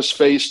Maris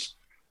faced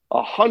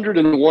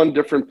 101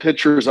 different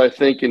pitchers, I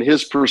think, in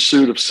his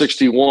pursuit of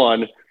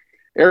 61.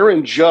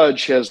 Aaron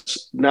Judge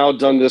has now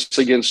done this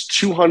against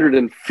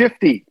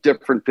 250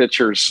 different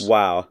pitchers.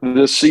 Wow.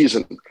 This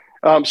season.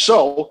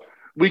 So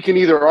we can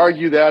either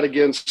argue that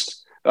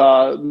against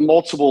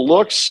multiple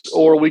looks,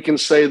 or we can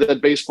say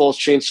that baseball's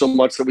changed so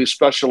much that we've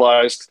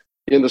specialized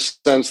in the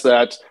sense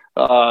that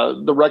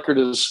the record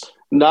is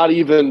not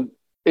even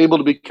able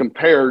to be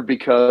compared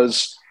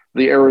because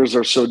the eras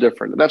are so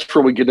different. And that's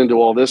where we get into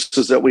all this,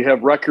 is that we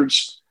have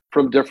records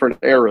from different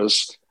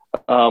eras.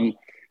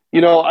 You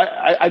know,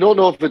 I don't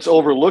know if it's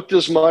overlooked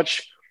as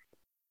much,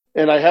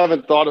 and I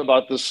haven't thought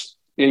about this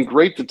in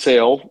great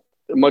detail,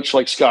 much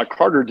like Scott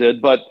Carter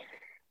did, but,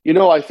 you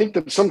know, I think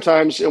that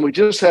sometimes, and we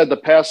just had the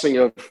passing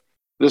of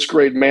this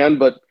great man,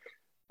 but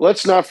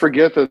let's not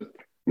forget that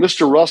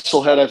Mr.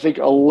 Russell had, I think,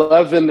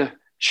 11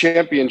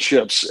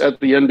 championships at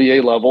the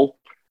NBA level.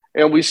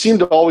 And we seem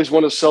to always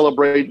want to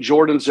celebrate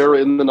Jordan's era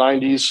in the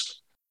 90s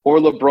or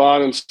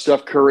LeBron and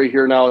Steph Curry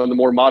here now in the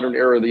more modern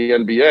era of the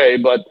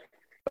NBA. But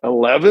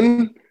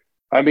 11,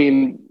 I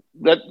mean,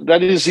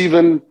 that is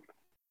even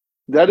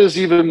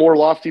more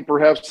lofty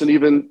perhaps than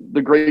even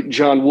the great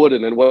John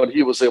Wooden and what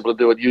he was able to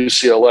do at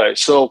UCLA.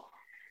 So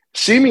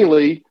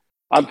seemingly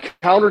I'm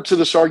counter to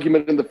this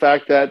argument in the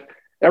fact that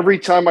every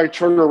time I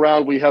turn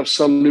around, we have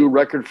some new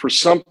record for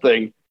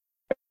something.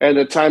 And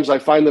at times I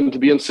find them to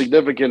be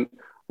insignificant.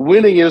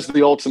 Winning is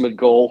the ultimate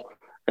goal.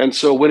 And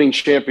so winning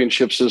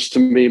championships is, to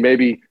me,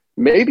 maybe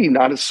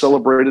not as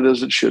celebrated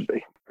as it should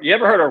be. You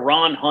ever heard of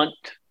Ron Hunt?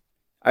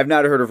 I've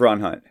not heard of Ron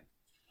Hunt.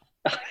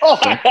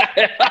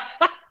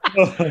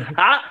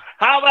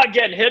 How about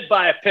getting hit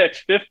by a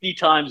pitch 50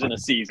 times in a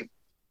season?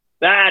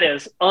 That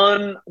is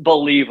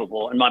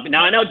unbelievable.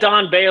 Now, I know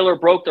Don Baylor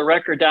broke the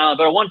record down,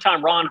 but at one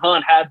time Ron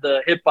Hunt had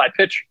the hit by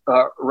pitch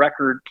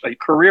record, a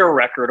career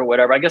record or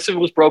whatever. I guess it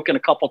was broken a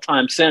couple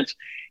times since.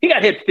 He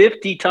got hit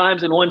 50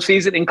 times in one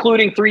season,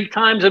 including 3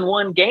 times in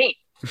one game.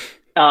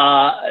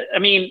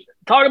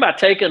 Talk about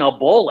taking a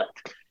bullet.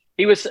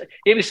 He was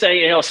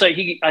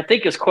saying, I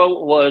think his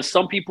quote was,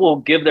 "Some people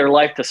give their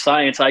life to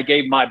science. I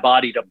gave my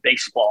body to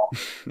baseball."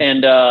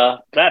 And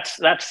that's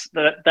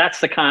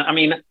the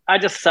kind. I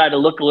just decided to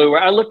look a little.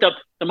 I looked up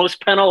the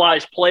most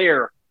penalized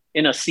player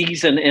in a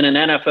season in an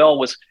NFL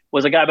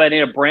was a guy by the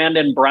name of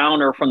Brandon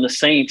Browner from the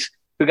Saints,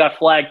 who got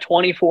flagged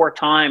 24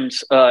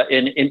 times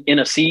in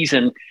a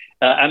season.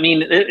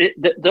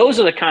 Those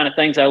are the kind of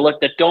things I look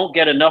that don't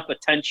get enough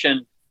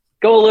attention.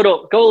 Go a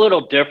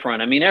little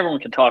different. Everyone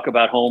can talk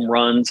about home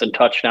runs and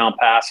touchdown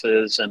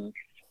passes and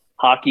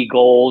hockey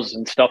goals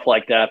and stuff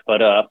like that.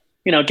 But,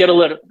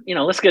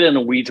 let's get in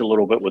the weeds a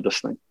little bit with this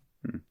thing.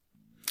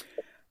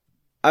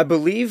 I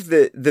believe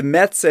that the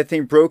Mets, I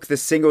think, broke the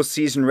single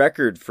season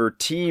record for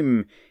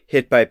team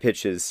hit by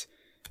pitches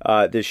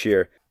this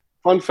year.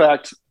 Fun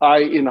fact,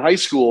 I, in high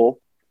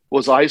school,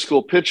 was a high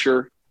school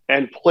pitcher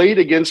and played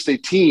against a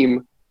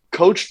team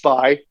coached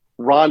by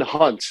Ron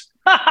Hunt,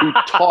 who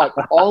taught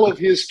all of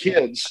his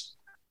kids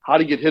how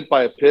to get hit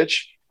by a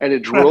pitch, and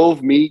it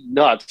drove me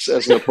nuts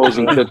as an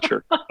opposing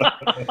pitcher.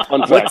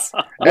 Fun fact.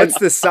 What's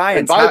the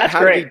science?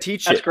 How did he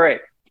teach it? That's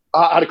great.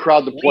 How to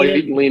crowd the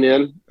plate and lean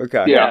in.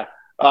 Okay. Yeah.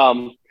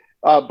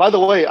 By the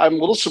way, I'm a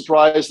little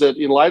surprised that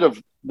in light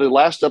of the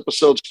last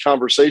episode's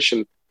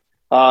conversation,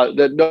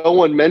 that no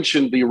one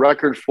mentioned the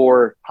record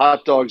for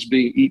hot dogs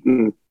being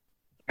eaten.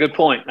 Good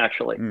point,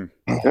 actually.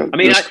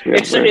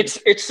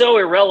 It's so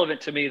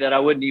irrelevant to me that I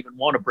wouldn't even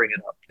want to bring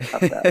it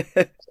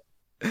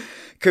up.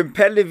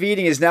 Competitive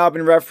eating has now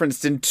been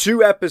referenced in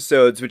 2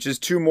 episodes, which is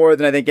 2 more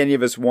than I think any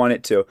of us want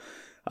it to.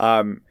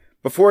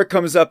 Before it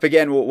comes up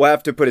again, we'll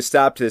have to put a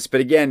stop to this. But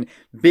again,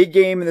 big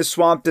game in the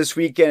Swamp this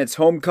weekend. It's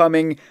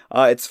homecoming.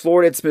 It's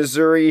Florida. It's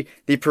Missouri.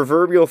 The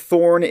proverbial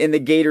thorn in the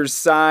Gators'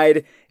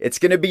 side. It's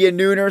going to be a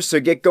nooner, so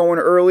get going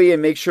early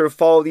and make sure to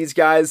follow these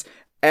guys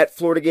at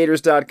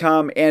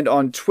FloridaGators.com and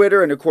on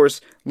Twitter. And, of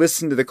course,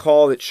 listen to the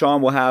call that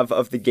Sean will have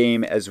of the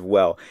game as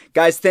well.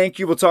 Guys, thank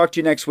you. We'll talk to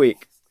you next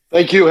week.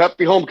 Thank you.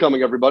 Happy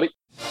homecoming, everybody.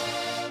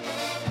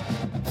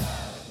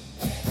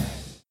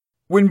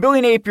 When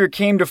Billy Napier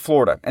came to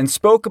Florida and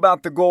spoke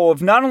about the goal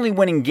of not only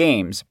winning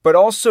games, but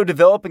also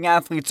developing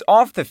athletes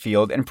off the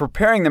field and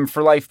preparing them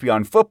for life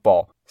beyond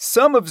football,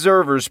 some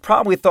observers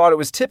probably thought it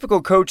was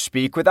typical coach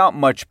speak without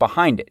much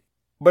behind it.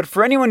 But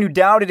for anyone who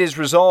doubted his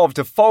resolve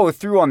to follow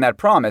through on that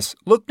promise,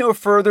 look no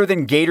further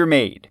than Gator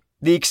Made,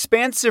 the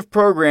expansive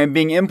program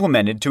being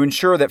implemented to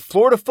ensure that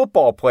Florida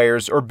football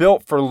players are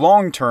built for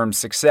long-term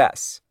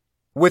success.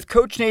 With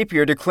Coach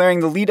Napier declaring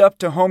the lead-up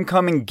to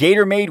homecoming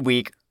Gator Made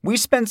Week, we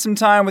spent some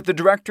time with the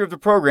director of the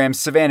program,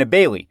 Savannah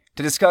Bailey,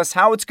 to discuss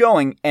how it's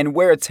going and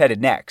where it's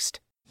headed next.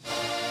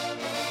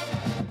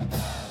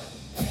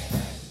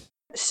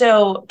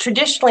 So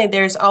traditionally,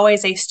 there's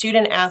always a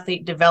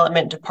student-athlete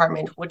development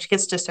department, which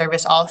gets to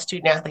service all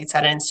student-athletes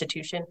at an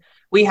institution.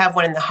 We have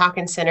one in the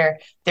Hawkins Center.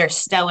 They're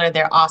stellar.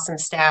 They're awesome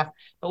staff.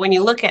 But when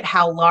you look at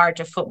how large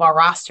a football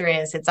roster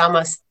is, it's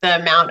almost the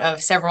amount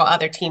of several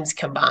other teams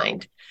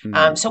combined.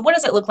 So what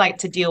does it look like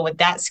to deal with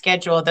that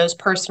schedule, those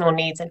personal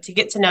needs, and to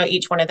get to know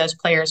each one of those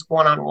players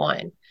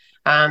one-on-one?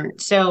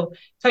 So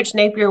Coach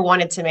Napier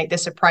wanted to make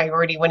this a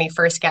priority when he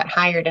first got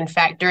hired. In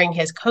fact, during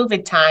his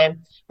COVID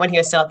time, when he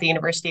was still at the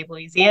University of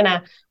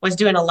Louisiana, was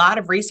doing a lot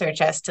of research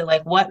as to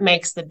what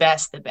makes the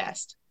best the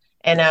best.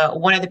 And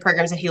one of the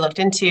programs that he looked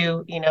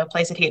into, a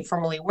place that he had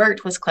formerly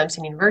worked, was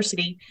Clemson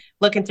University.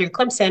 Looking through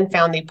Clemson,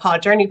 found the Paul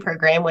Journey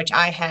program, which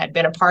I had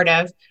been a part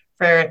of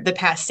for the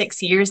past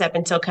 6 years up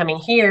until coming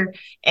here,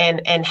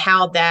 and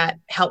how that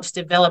helps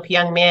develop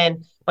young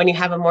men. When you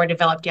have a more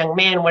developed young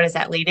man, what does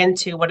that lead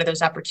into? What are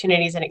those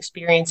opportunities and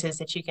experiences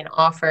that you can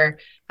offer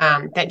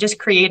that just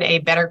create a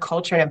better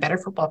culture and a better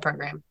football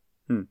program?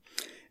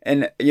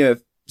 And,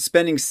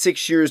 spending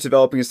 6 years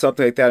developing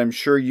something like that, I'm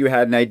sure you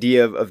had an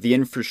idea of the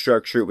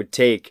infrastructure it would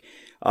take.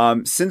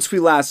 Since we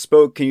last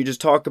spoke, can you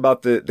just talk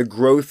about the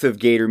growth of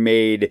Gator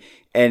Made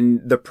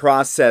and the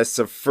process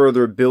of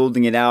further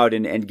building it out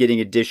and getting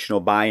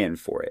additional buy-in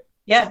for it?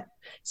 Yeah.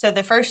 So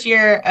the first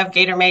year of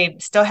Gator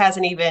Made still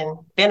hasn't even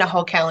been a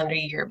whole calendar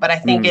year, but I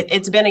think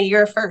it's been a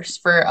year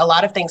first for a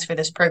lot of things for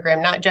this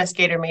program, not just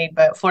Gator Made,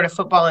 but Florida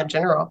football in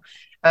general.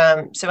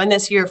 So in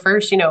this year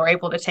first, we're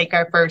able to take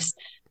our first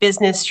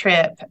business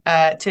trip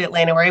to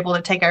Atlanta. We're able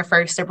to take our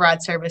first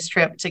abroad service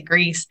trip to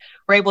Greece.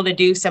 We're able to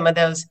do some of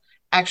those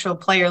actual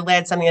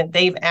player-led, something that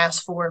they've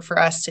asked for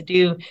us to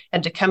do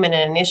and to come in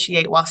and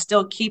initiate, while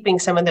still keeping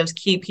some of those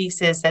key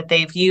pieces that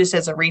they've used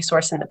as a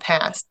resource in the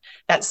past.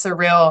 That's the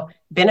real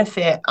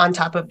benefit on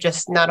top of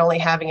just not only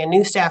having a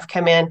new staff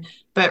come in,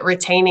 but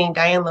retaining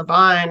Diane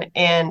LeBon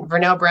and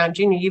Vernell Brown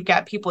Jr. You've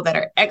got people that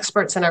are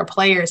experts in our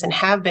players and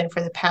have been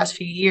for the past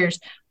few years.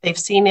 They've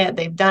seen it,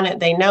 they've done it,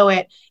 they know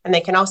it, and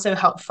they can also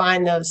help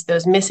find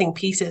those missing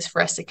pieces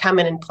for us to come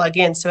in and plug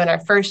in. So in our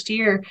first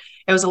year,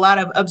 it was a lot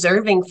of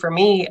observing for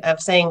me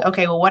of saying,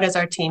 okay, well, what does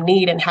our team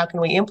need and how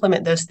can we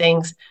implement those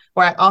things?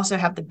 Where I also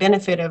have the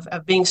benefit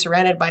of being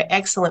surrounded by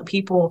excellent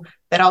people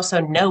that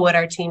also know what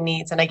our team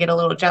needs. And I get a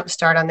little jump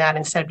start on that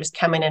instead of just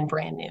coming in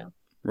brand new.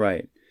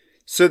 Right.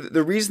 So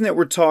the reason that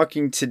we're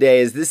talking today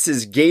is this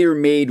is Gator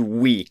Made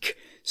Week.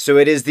 So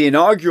it is the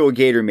inaugural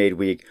Gator Made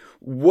Week.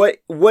 What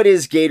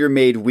is Gator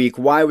Made Week?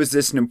 Why was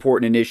this an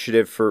important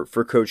initiative for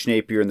Coach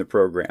Napier and the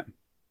program?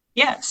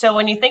 Yeah. So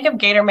when you think of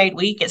Gator Made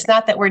Week, it's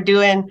not that we're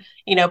doing,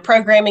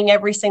 programming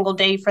every single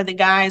day for the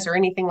guys or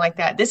anything like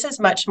that. This is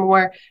much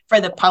more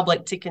for the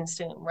public to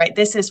consume, right?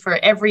 This is for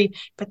every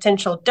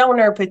potential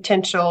donor,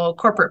 potential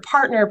corporate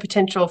partner,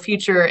 potential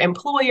future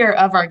employer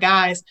of our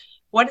guys.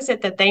 What is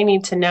it that they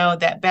need to know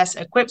that best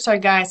equips our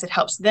guys, that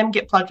helps them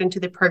get plugged into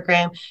the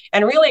program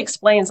and really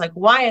explains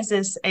why is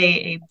this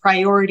a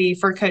priority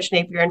for Coach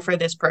Napier and for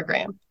this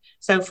program?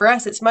 So for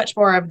us, it's much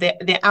more of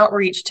the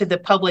outreach to the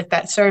public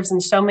that serves in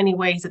so many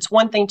ways. It's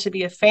one thing to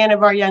be a fan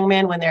of our young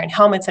men when they're in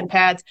helmets and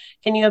pads.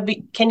 Can you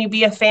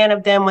be a fan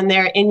of them when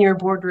they're in your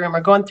boardroom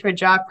or going through a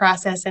job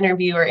process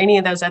interview or any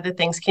of those other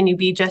things? Can you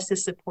be just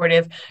as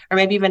supportive or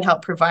maybe even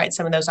help provide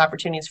some of those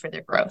opportunities for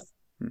their growth?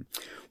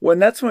 Well,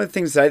 and that's one of the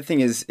things that I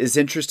think is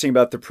interesting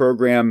about the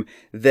program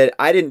that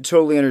I didn't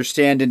totally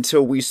understand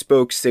until we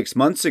spoke 6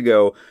 months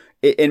ago.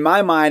 In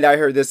my mind, I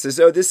heard this as,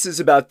 this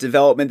is about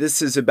development.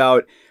 This is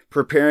about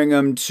preparing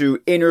them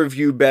to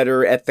interview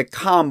better at the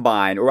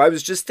combine. Or I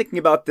was just thinking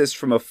about this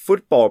from a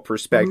football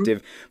perspective.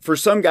 Mm-hmm. For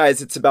some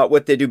guys, it's about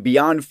what they do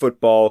beyond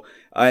football.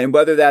 And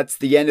whether that's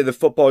the end of the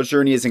football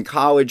journey is in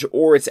college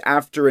or it's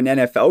after an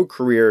NFL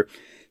career,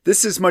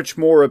 this is much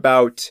more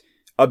about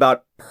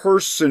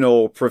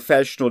personal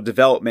professional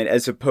development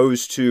as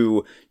opposed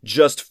to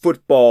just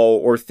football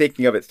or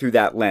thinking of it through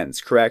that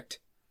lens, correct?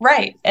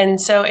 Right. And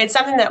so it's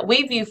something that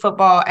we view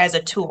football as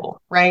a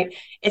tool, right?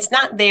 It's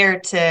not there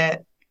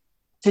to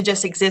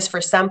just exist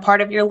for some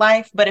part of your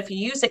life, but if you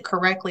use it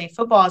correctly,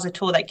 football is a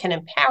tool that can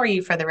empower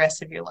you for the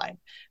rest of your life.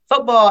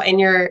 Football and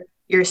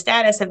your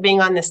status of being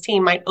on this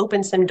team might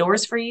open some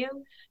doors for you,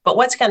 but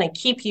what's going to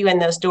keep you in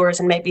those doors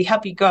and maybe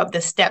help you go up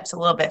the steps a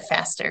little bit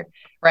faster,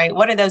 right?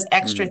 What are those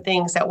extra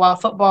things that while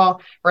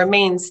football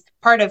remains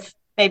part of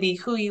maybe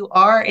who you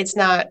are, it's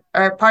not,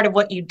 or part of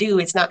what you do,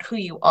 it's not who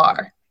you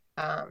are.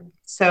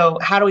 So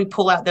how do we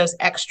pull out those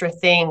extra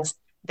things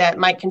that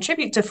might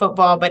contribute to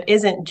football, but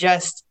isn't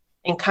just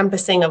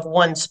encompassing of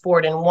one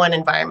sport and one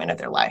environment of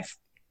their life?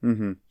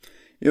 Mm-hmm.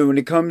 When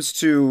it comes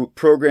to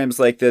programs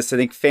like this, I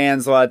think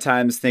fans a lot of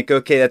times think,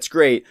 okay, that's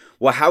great.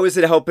 Well, how is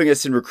it helping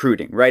us in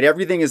recruiting, right?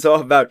 Everything is all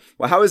about,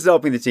 well, how is it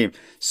helping the team?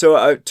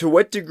 So to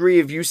what degree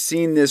have you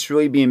seen this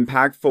really be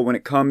impactful when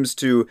it comes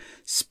to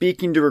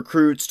speaking to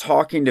recruits,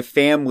 talking to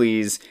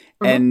families,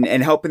 and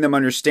helping them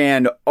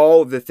understand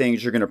all of the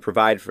things you're going to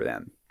provide for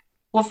them?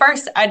 Well,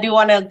 first, I do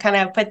want to kind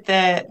of put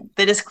the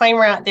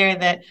disclaimer out there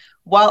that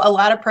while a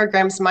lot of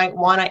programs might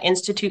want to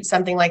institute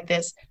something like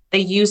this, they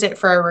use it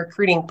for a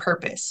recruiting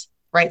purpose,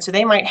 right? So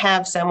they might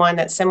have someone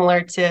that's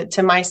similar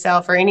to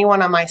myself or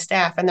anyone on my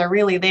staff, and they're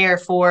really there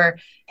for,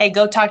 hey,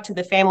 go talk to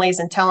the families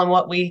and tell them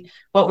what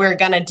we're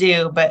going to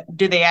do, but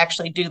do they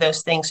actually do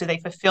those things so they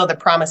fulfill the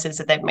promises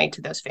that they've made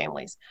to those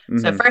families? Mm-hmm.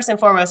 So first and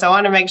foremost, I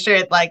want to make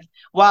sure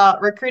while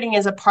recruiting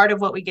is a part of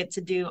what we get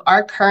to do,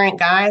 our current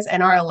guys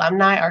and our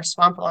alumni, our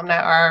Swamp alumni,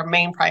 are our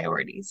main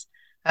priorities.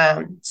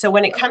 So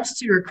when it comes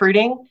to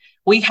recruiting,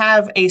 we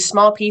have a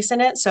small piece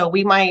in it. So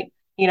we might,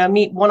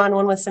 meet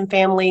one-on-one with some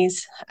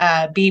families,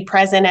 be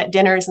present at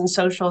dinners and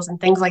socials and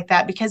things like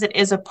that, because it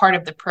is a part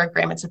of the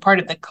program. It's a part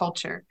of the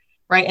culture,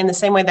 right? In the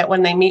same way that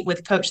when they meet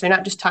with coach, they're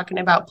not just talking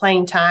about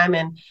playing time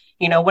and,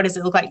 what does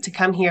it look like to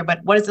come here, but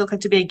what does it look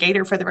like to be a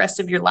Gator for the rest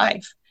of your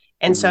life?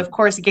 And so, of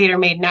course, Gator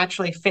Made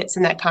naturally fits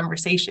in that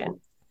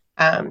conversation.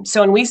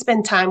 So when we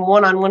spend time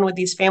one-on-one with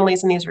these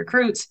families and these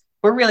recruits,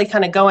 we're really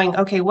kind of going,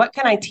 okay, what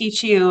can I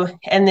teach you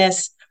in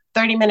this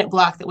 30-minute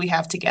block that we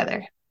have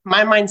together?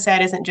 My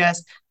mindset isn't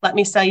just let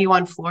me sell you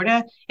on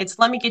Florida. It's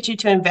let me get you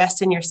to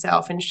invest in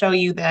yourself and show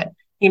you that,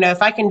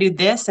 if I can do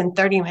this in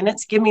 30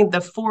 minutes, give me the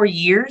 4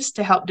 years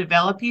to help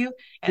develop you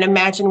and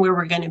imagine where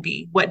we're going to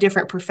be, what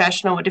different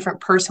professional, what different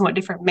person, what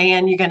different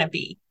man you're going to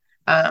be.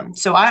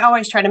 So I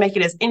always try to make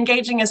it as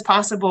engaging as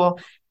possible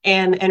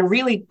and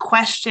really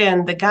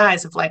question the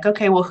guys of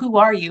okay, well, who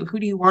are you? Who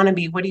do you want to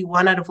be? What do you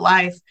want out of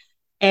life?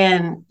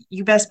 And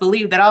you best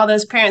believe that all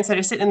those parents that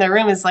are sitting in their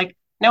room is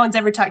no one's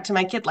ever talked to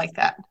my kid like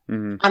that.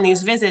 Mm-hmm. On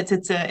these visits,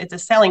 it's a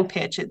selling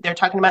pitch. They're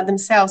talking about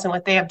themselves and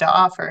what they have to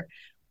offer.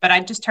 But I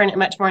just turn it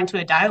much more into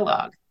a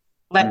dialogue.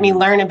 Let me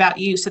learn about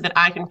you so that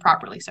I can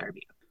properly serve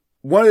you.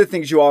 One of the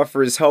things you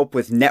offer is help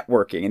with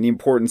networking and the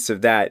importance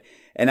of that.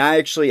 And I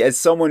actually, as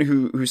someone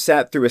who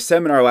sat through a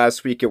seminar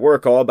last week at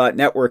work all about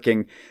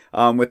networking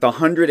with a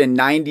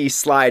 190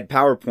 slide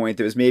PowerPoint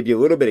that was maybe a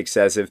little bit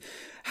excessive.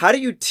 How do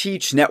you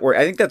teach network?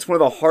 I think that's one of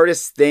the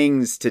hardest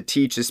things to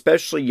teach,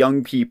 especially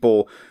young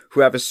people who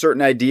have a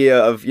certain idea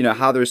of,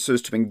 how they're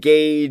supposed to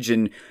engage.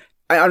 And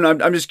I don't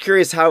know, I'm just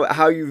curious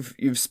how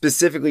you've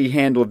specifically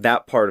handled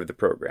that part of the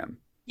program.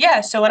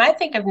 Yeah. So when I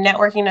think of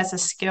networking as a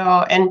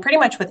skill, and pretty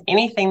much with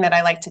anything that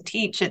I like to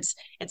teach, it's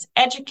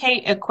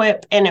educate,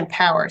 equip, and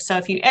empower. So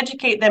if you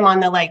educate them on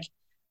the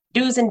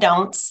do's and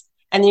don'ts,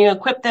 and then you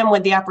equip them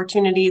with the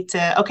opportunity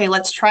to, okay,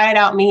 let's try it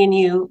out, me and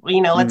you,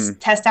 let's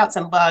test out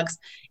some bugs.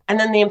 And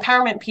then the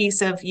empowerment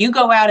piece of you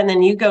go out and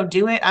then you go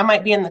do it. I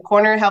might be in the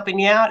corner helping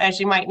you out as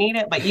you might need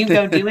it, but you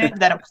go do it.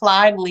 That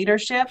applied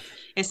leadership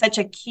is such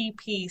a key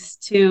piece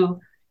to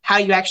how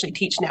you actually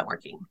teach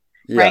networking,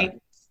 right?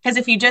 Because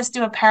if you just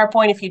do a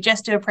PowerPoint, if you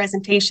just do a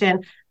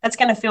presentation, that's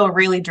going to feel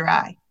really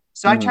dry.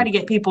 So I try to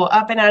get people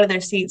up and out of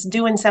their seats,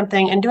 doing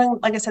something and doing,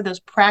 like I said,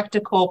 those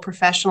practical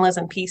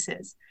professionalism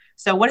pieces.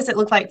 So what does it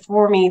look like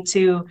for me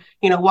to,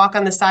 walk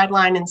on the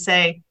sideline and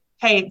say,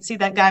 hey, see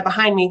that guy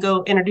behind me,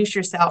 go introduce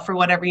yourself or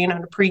whatever,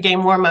 a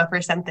pregame warm up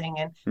or something.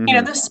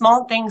 And, those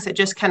small things that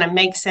just kind of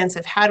make sense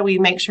of how do we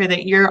make sure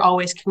that you're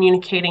always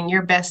communicating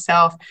your best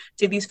self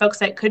to these folks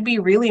that could be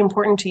really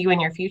important to you in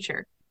your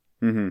future.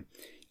 Mm-hmm.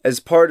 As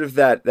part of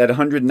that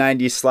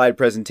 190 slide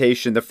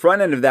presentation, the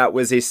front end of that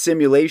was a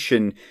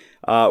simulation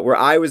where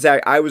I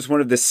was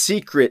one of the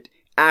secret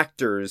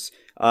actors.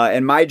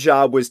 And my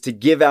job was to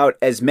give out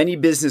as many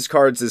business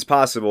cards as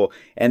possible.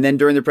 And then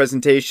during the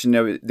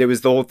presentation, there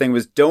was the whole thing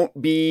was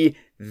don't be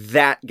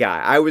that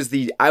guy. I was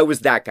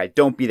that guy.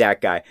 Don't be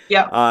that guy.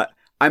 Yeah.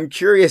 I'm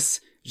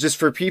curious, just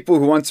for people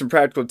who want some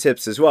practical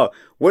tips as well.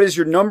 What is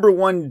your number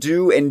one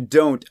do and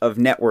don't of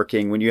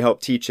networking when you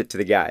help teach it to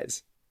the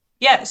guys?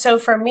 Yeah. So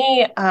for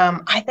me,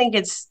 I think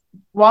it's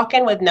walk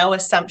in with no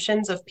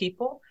assumptions of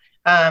people.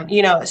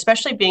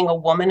 Especially being a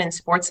woman in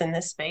sports in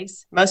this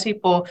space, most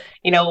people,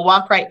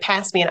 walk right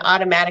past me and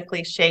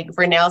automatically shake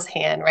Vernell's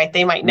hand, right?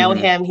 They might know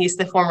him. He's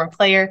the former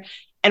player.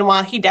 And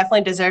while he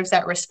definitely deserves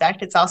that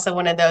respect, it's also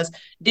one of those,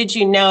 did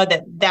you know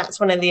that that's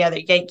one of the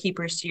other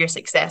gatekeepers to your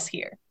success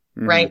here,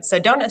 right? So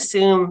don't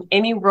assume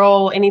any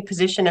role, any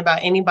position about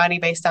anybody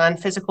based on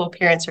physical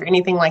appearance or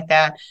anything like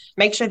that.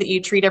 Make sure that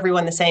you treat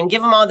everyone the same.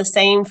 Give them all the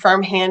same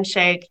firm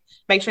handshake.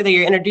 Make sure that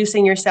you're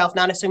introducing yourself,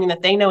 not assuming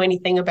that they know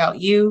anything about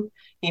you.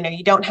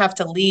 You don't have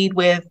to lead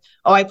with,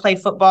 oh, I play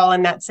football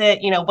and that's it.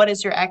 What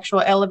does your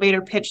actual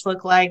elevator pitch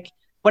look like?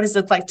 What does it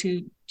look like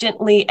to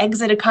gently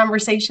exit a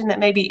conversation that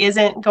maybe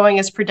isn't going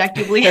as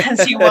productively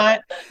as you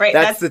want, right?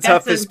 That's the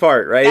toughest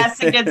part, right?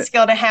 That's a good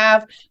skill to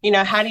have.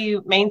 How do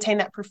you maintain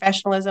that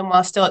professionalism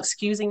while still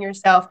excusing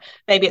yourself?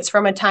 Maybe it's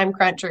from a time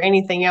crunch or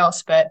anything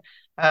else, but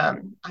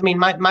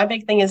my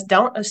big thing is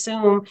don't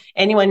assume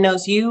anyone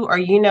knows you or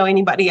you know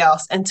anybody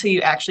else until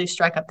you actually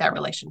strike up that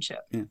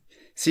relationship. Yeah.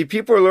 See,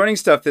 people are learning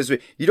stuff this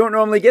week. You don't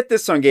normally get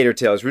this on Gator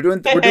Tales. We're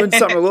doing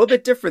something a little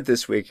bit different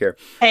this week here.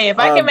 Hey, if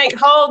I can make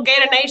whole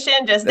Gator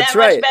Nation just that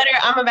much better,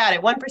 I'm about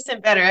it.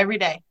 1% better every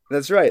day.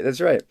 That's right.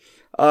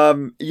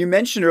 You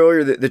mentioned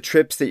earlier the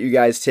trips that you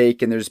guys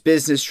take, and there's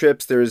business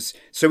trips.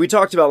 So we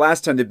talked about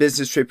last time the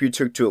business trip you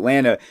took to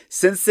Atlanta.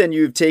 Since then,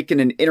 you've taken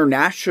an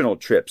international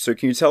trip. So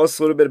can you tell us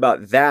a little bit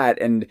about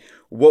that and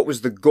what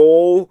was the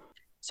goal?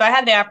 So I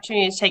had the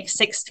opportunity to take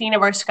 16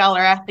 of our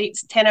scholar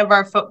athletes, 10 of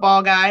our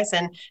football guys,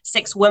 and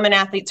 6 women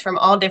athletes from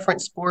all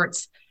different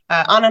sports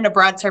on an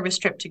abroad service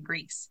trip to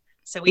Greece.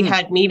 So we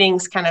had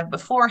meetings kind of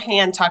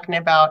beforehand talking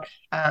about,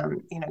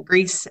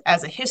 Greece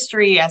as a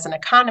history, as an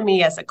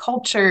economy, as a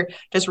culture,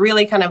 just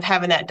really kind of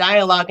having that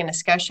dialogue and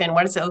discussion.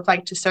 What does it look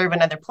like to serve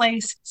another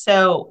place?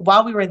 So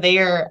while we were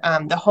there,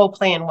 the whole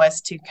plan was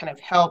to kind of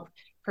help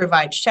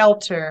provide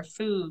shelter,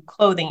 food,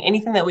 clothing,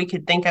 anything that we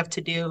could think of to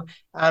do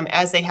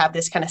as they have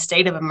this kind of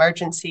state of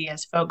emergency,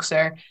 as folks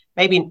are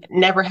maybe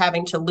never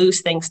having to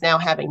lose things, now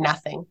having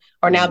nothing,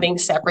 or now being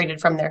separated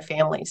from their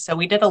families. So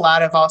we did a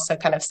lot of also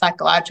kind of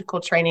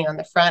psychological training on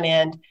the front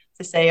end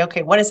to say,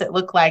 okay, what does it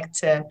look like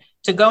to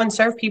go and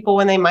serve people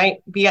when they might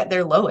be at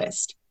their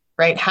lowest?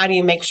 Right? How do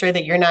you make sure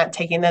that you're not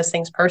taking those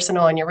things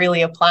personal and you're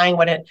really applying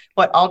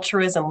what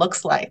altruism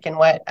looks like and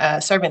what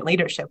servant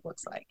leadership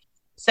looks like?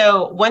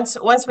 So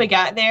once we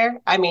got there,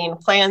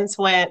 plans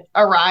went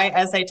awry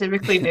as they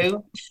typically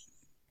do.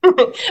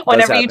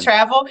 Whenever you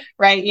travel,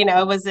 right?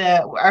 It was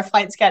our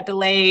flights got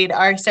delayed,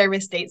 our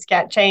service dates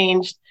got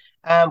changed.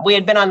 We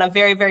had been on a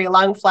very, very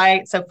long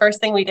flight. So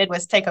first thing we did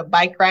was take a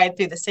bike ride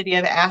through the city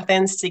of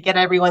Athens to get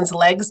everyone's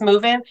legs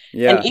moving.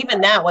 Yeah. And even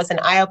that was an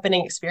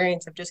eye-opening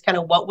experience of just kind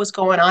of what was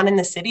going on in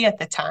the city at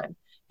the time.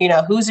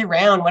 Who's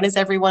around? What does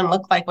everyone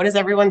look like? What does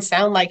everyone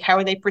sound like? How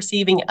are they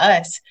perceiving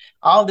us?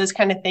 All those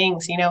kind of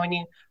things. When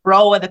you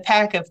roll with a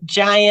pack of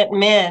giant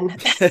men,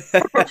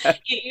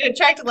 you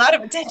attract a lot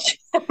of attention.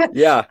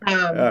 Yeah.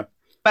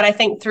 But I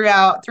think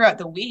throughout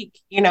the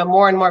week,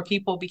 more and more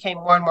people became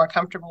more and more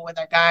comfortable with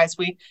our guys.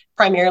 We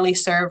primarily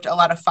served a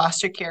lot of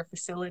foster care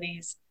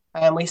facilities.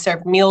 We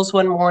served meals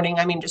one morning.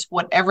 Just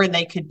whatever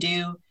they could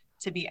do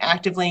to be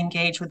actively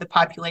engaged with the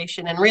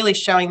population and really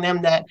showing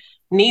them that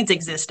needs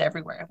exist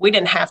everywhere. We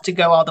didn't have to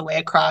go all the way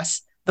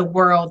across the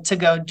world to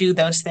go do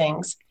those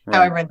things. Right.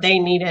 However, they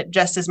need it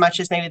just as much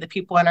as maybe the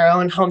people in our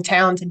own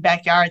hometowns and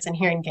backyards and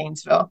here in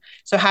Gainesville.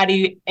 So how do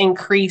you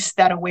increase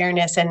that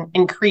awareness and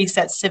increase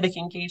that civic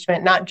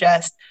engagement, not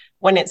just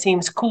when it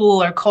seems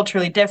cool or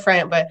culturally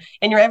different, but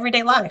in your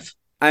everyday life?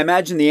 I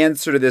imagine the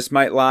answer to this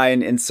might lie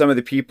in some of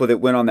the people that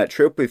went on that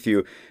trip with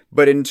you.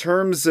 But in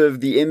terms of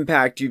the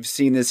impact you've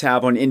seen this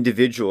have on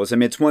individuals, I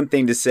mean, it's one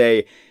thing to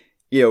say,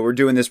 we're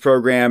doing this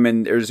program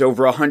and there's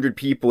over 100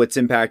 people it's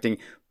impacting.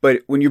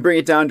 But when you bring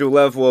it down to a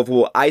level of,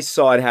 well, I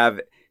saw it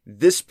have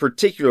this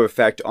particular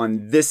effect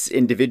on this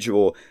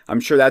individual, I'm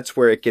sure that's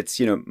where it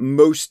gets,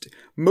 most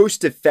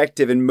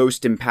effective and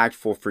most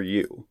impactful for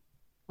you.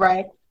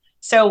 Right.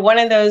 So one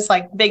of those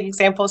big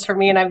examples for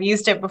me, and I've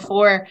used it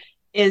before,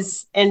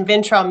 is in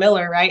Ventrell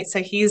Miller, right?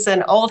 So he's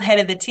an old head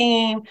of the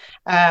team.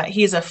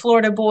 He's a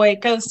Florida boy,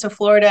 goes to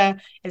Florida,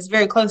 is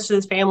very close to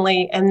his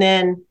family, and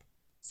then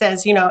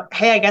says,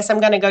 hey, I guess I'm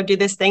going to go do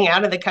this thing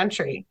out of the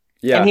country.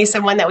 Yeah. And he's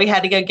someone that we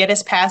had to go get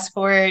his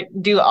passport,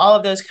 do all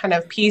of those kind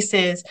of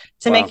pieces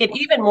to make it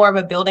even more of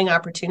a building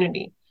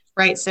opportunity,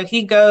 right? So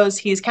he goes,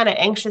 he's kind of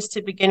anxious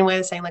to begin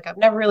with, saying I've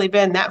never really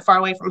been that far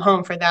away from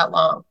home for that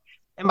long.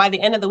 And by the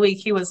end of the week,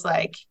 he was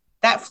like,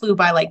 that flew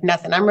by like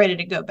nothing. I'm ready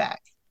to go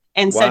back.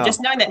 And so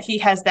just knowing that he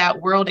has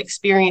that world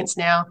experience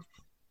now,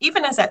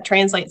 even as that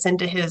translates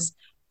into his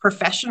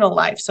professional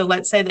life. So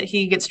let's say that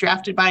he gets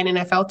drafted by an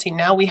NFL team.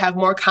 Now we have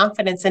more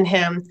confidence in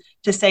him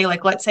to say,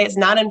 let's say it's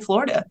not in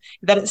Florida,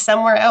 that it's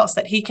somewhere else,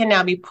 that he can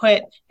now be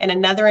put in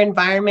another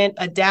environment,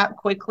 adapt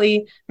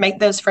quickly, make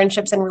those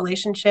friendships and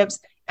relationships,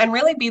 and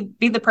really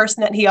be the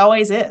person that he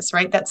always is,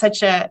 right? That's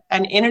such an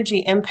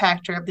energy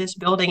impactor of this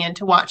building. And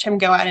to watch him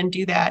go out and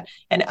do that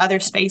in other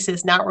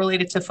spaces not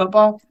related to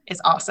football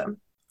is awesome.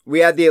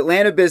 We had the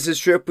Atlanta business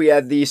trip. We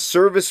had the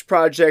service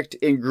project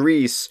in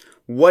Greece.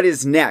 What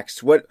is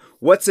next?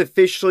 What's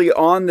officially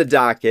on the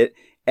docket?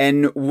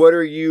 And what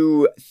are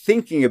you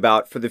thinking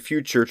about for the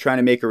future, trying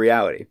to make a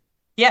reality?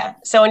 Yeah.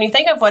 So when you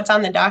think of what's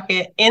on the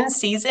docket in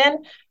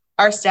season,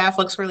 our staff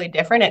looks really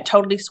different. It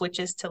totally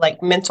switches to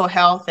mental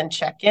health and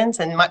check-ins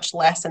and much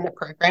less in the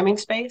programming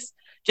space,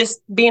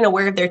 just being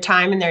aware of their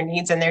time and their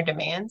needs and their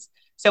demands.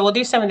 So we'll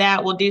do some of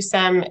that. We'll do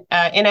some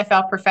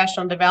NFL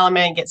professional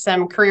development, get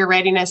some career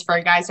readiness for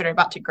our guys that are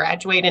about to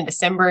graduate in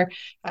December,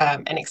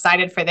 and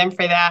excited for them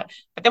for that.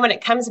 But then when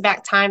it comes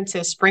back time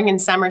to spring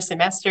and summer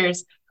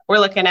semesters, we're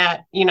looking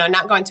at,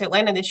 not going to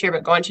Atlanta this year,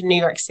 but going to New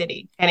York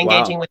City and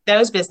engaging with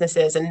those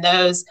businesses and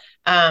those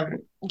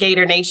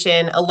Gator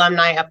Nation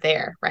alumni up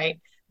there, right?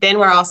 Then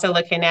we're also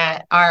looking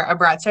at our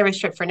abroad service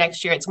trip for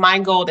next year. It's my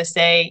goal to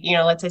say,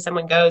 let's say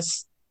someone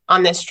goes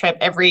on this trip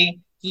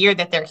every year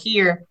that they're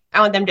here, I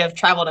want them to have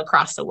traveled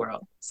across the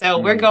world. So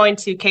we're going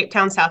to Cape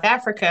Town, South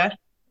Africa,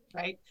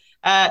 right?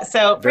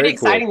 So pretty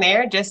exciting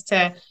there, just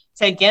to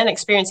again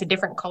experience a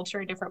different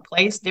culture, a different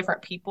place,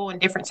 different people, and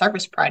different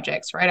service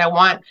projects, right? I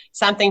want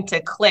something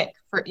to click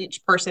for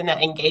each person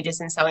that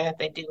engages in something that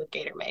they do with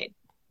GatorMade.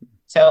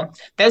 So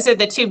those are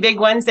the two big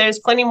ones. There's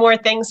plenty more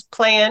things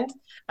planned.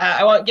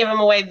 I won't give them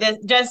away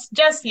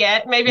just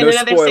yet. Maybe in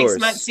another spoilers.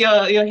 6 months,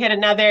 you'll hit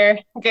another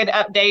good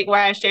update where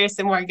I share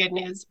some more good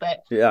news.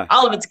 But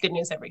all of it's good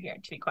news over here,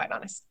 to be quite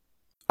honest.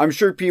 I'm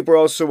sure people are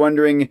also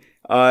wondering,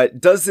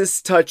 does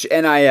this touch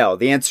NIL?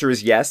 The answer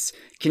is yes.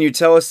 Can you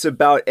tell us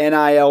about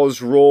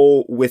NIL's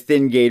role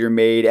within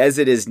GatorMade as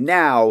it is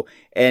now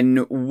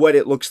and what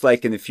it looks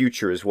like in the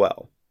future as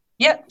well?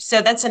 Yep.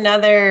 So that's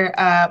another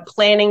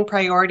planning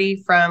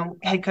priority from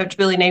head coach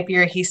Billy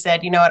Napier. He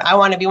said, you know what, I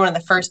want to be one of the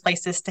first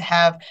places to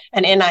have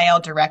an NIL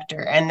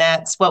director. And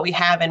that's what we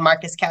have in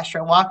Marcus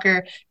Castro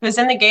Walker, who's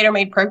in the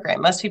GatorMade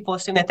program. Most people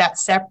assume that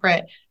that's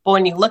separate. But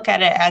when you look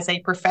at it as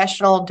a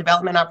professional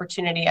development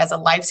opportunity, as a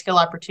life skill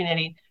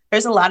opportunity,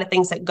 there's a lot of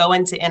things that go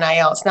into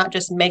NIL. It's not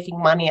just making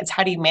money. It's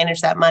how do you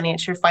manage that money?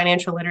 It's your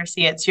financial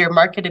literacy. It's your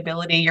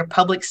marketability, your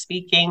public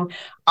speaking.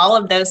 All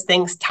of those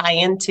things tie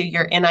into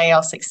your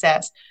NIL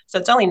success. So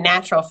it's only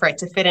natural for it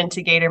to fit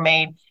into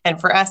GatorMade.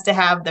 And for us to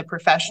have the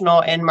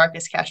professional in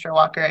Marcus Castro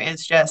Walker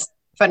is just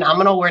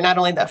phenomenal. We're not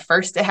only the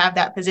first to have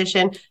that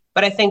position,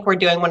 but I think we're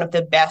doing one of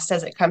the best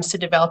as it comes to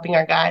developing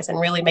our guys and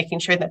really making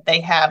sure that they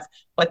have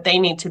what they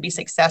need to be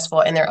successful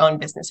in their own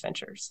business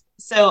ventures.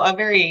 So a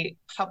very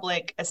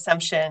public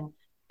assumption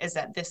is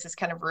that this is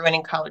kind of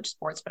ruining college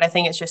sports, but I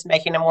think it's just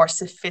making a more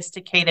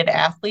sophisticated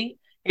athlete.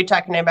 You're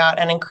talking about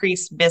an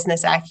increased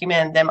business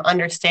acumen, them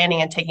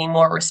understanding and taking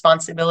more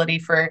responsibility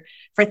for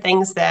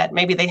things that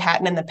maybe they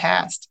hadn't in the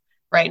past.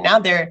 Right now,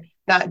 they're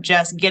not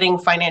just getting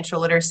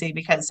financial literacy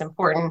because it's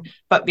important,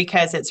 but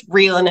because it's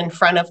real and in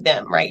front of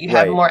them, right? You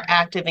have more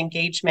active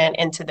engagement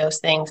into those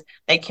things.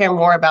 They care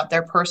more about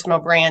their personal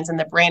brands and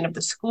the brand of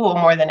the school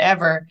more than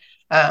ever,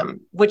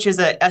 which is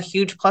a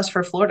huge plus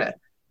for Florida,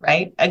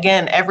 right?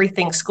 Again,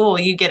 everything school,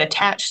 you get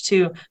attached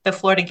to the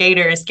Florida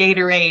Gators,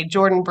 Gatorade,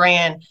 Jordan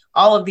Brand,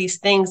 all of these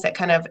things that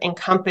kind of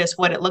encompass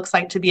what it looks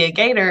like to be a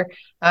Gator.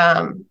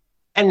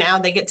 And now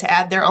they get to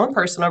add their own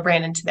personal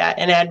brand into that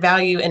and add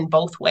value in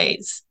both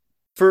ways.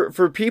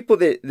 For people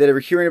that are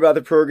hearing about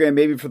the program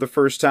maybe for the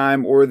first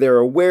time, or they're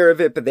aware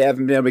of it but they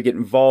haven't been able to get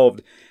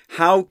involved,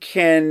 how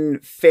can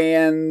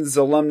fans,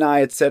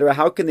 alumni, etc.,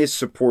 how can they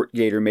support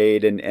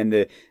GatorMade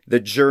and the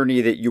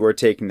journey that you are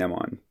taking them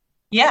on?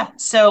 Yeah,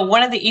 so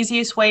one of the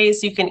easiest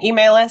ways, you can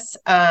email us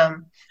at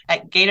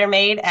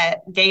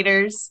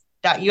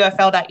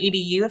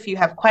gatormade@gators.ufl.edu if you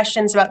have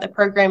questions about the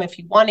program, if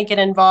you want to get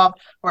involved.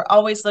 We're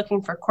always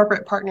looking for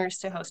corporate partners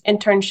to host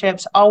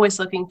internships, always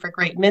looking for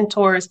great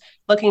mentors,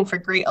 looking for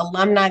great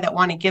alumni that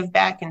want to give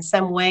back in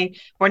some way.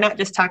 We're not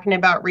just talking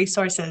about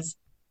resources,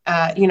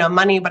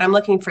 money, but I'm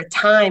looking for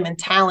time and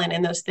talent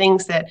and those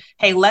things that,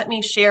 hey, let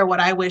me share what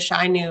I wish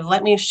I knew.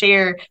 Let me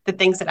share the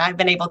things that I've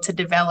been able to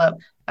develop.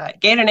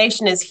 Gator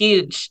Nation is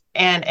huge,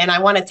 and I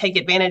want to take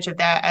advantage of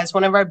that as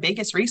one of our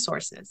biggest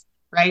resources.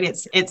 Right.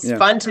 It's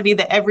fun to be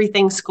the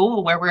everything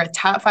school where we're a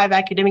top 5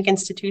 academic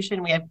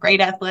institution. We have great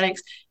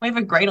athletics. We have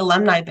a great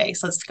alumni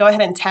base. Let's go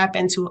ahead and tap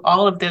into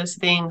all of those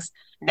things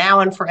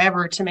now and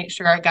forever to make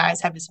sure our guys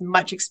have as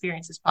much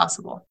experience as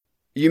possible.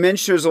 You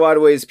mentioned there's a lot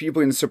of ways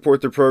people can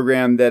support the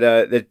program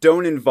that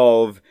don't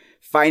involve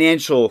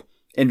financial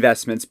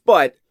investments,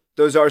 but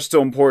those are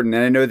still important.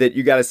 And I know that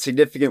you got a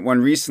significant one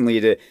recently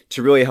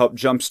to really help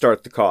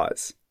jumpstart the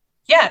cause.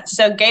 Yeah,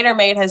 so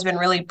GatorMade has been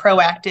really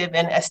proactive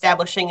in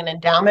establishing an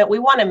endowment. We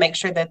want to make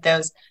sure that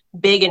those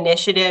big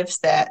initiatives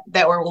that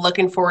we're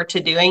looking forward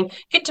to doing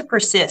get to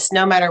persist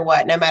no matter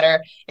what, no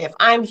matter if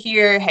I'm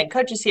here, head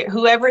coach is here,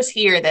 whoever's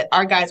here, that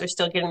our guys are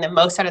still getting the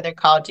most out of their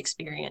college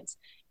experience.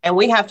 And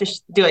we have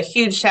to do a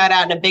huge shout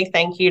out and a big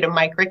thank you to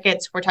Mike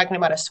Ricketts. We're talking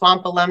about a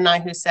Swamp alumni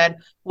who said,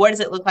 what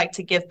does it look like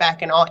to give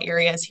back in all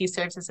areas? He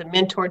serves as a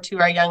mentor to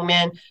our young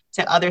men,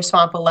 to other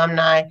Swamp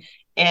alumni,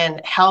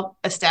 and help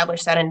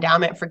establish that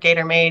endowment for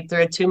GatorMade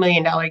through a $2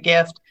 million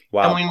gift.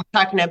 Wow. And when we're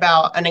talking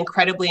about an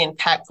incredibly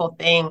impactful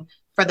thing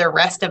for the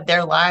rest of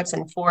their lives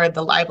and for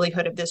the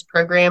livelihood of this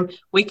program,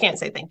 we can't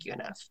say thank you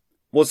enough.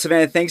 Well,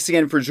 Savannah, thanks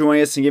again for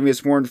joining us and giving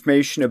us more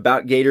information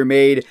about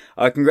GatorMade.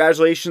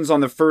 Congratulations on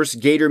the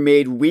first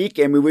GatorMade week,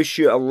 and we wish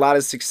you a lot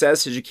of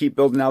success as you keep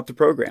building out the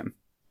program.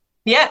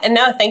 Yeah, and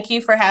no, thank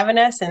you for having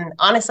us. And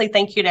honestly,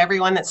 thank you to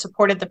everyone that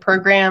supported the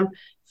program,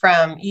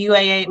 from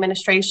UAA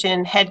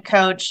administration, head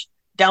coach,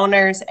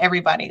 donors,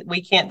 everybody.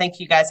 We can't thank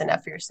you guys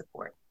enough for your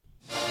support.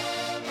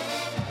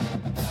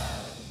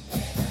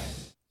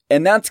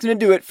 And that's going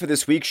to do it for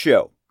this week's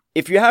show.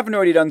 If you haven't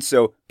already done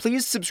so,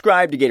 please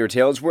subscribe to Gator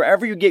Tales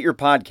wherever you get your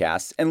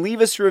podcasts and leave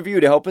us a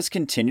review to help us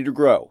continue to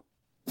grow.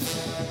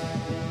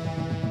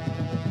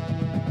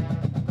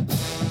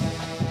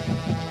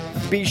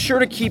 Be sure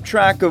to keep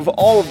track of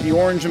all of the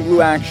orange and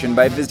blue action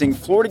by visiting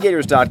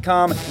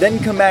FloridaGators.com, then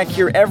come back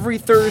here every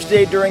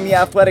Thursday during the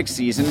athletic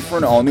season for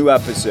an all-new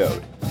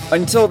episode.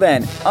 Until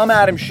then, I'm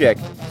Adam Schick.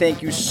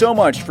 Thank you so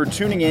much for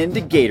tuning in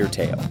to Gator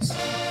Tales.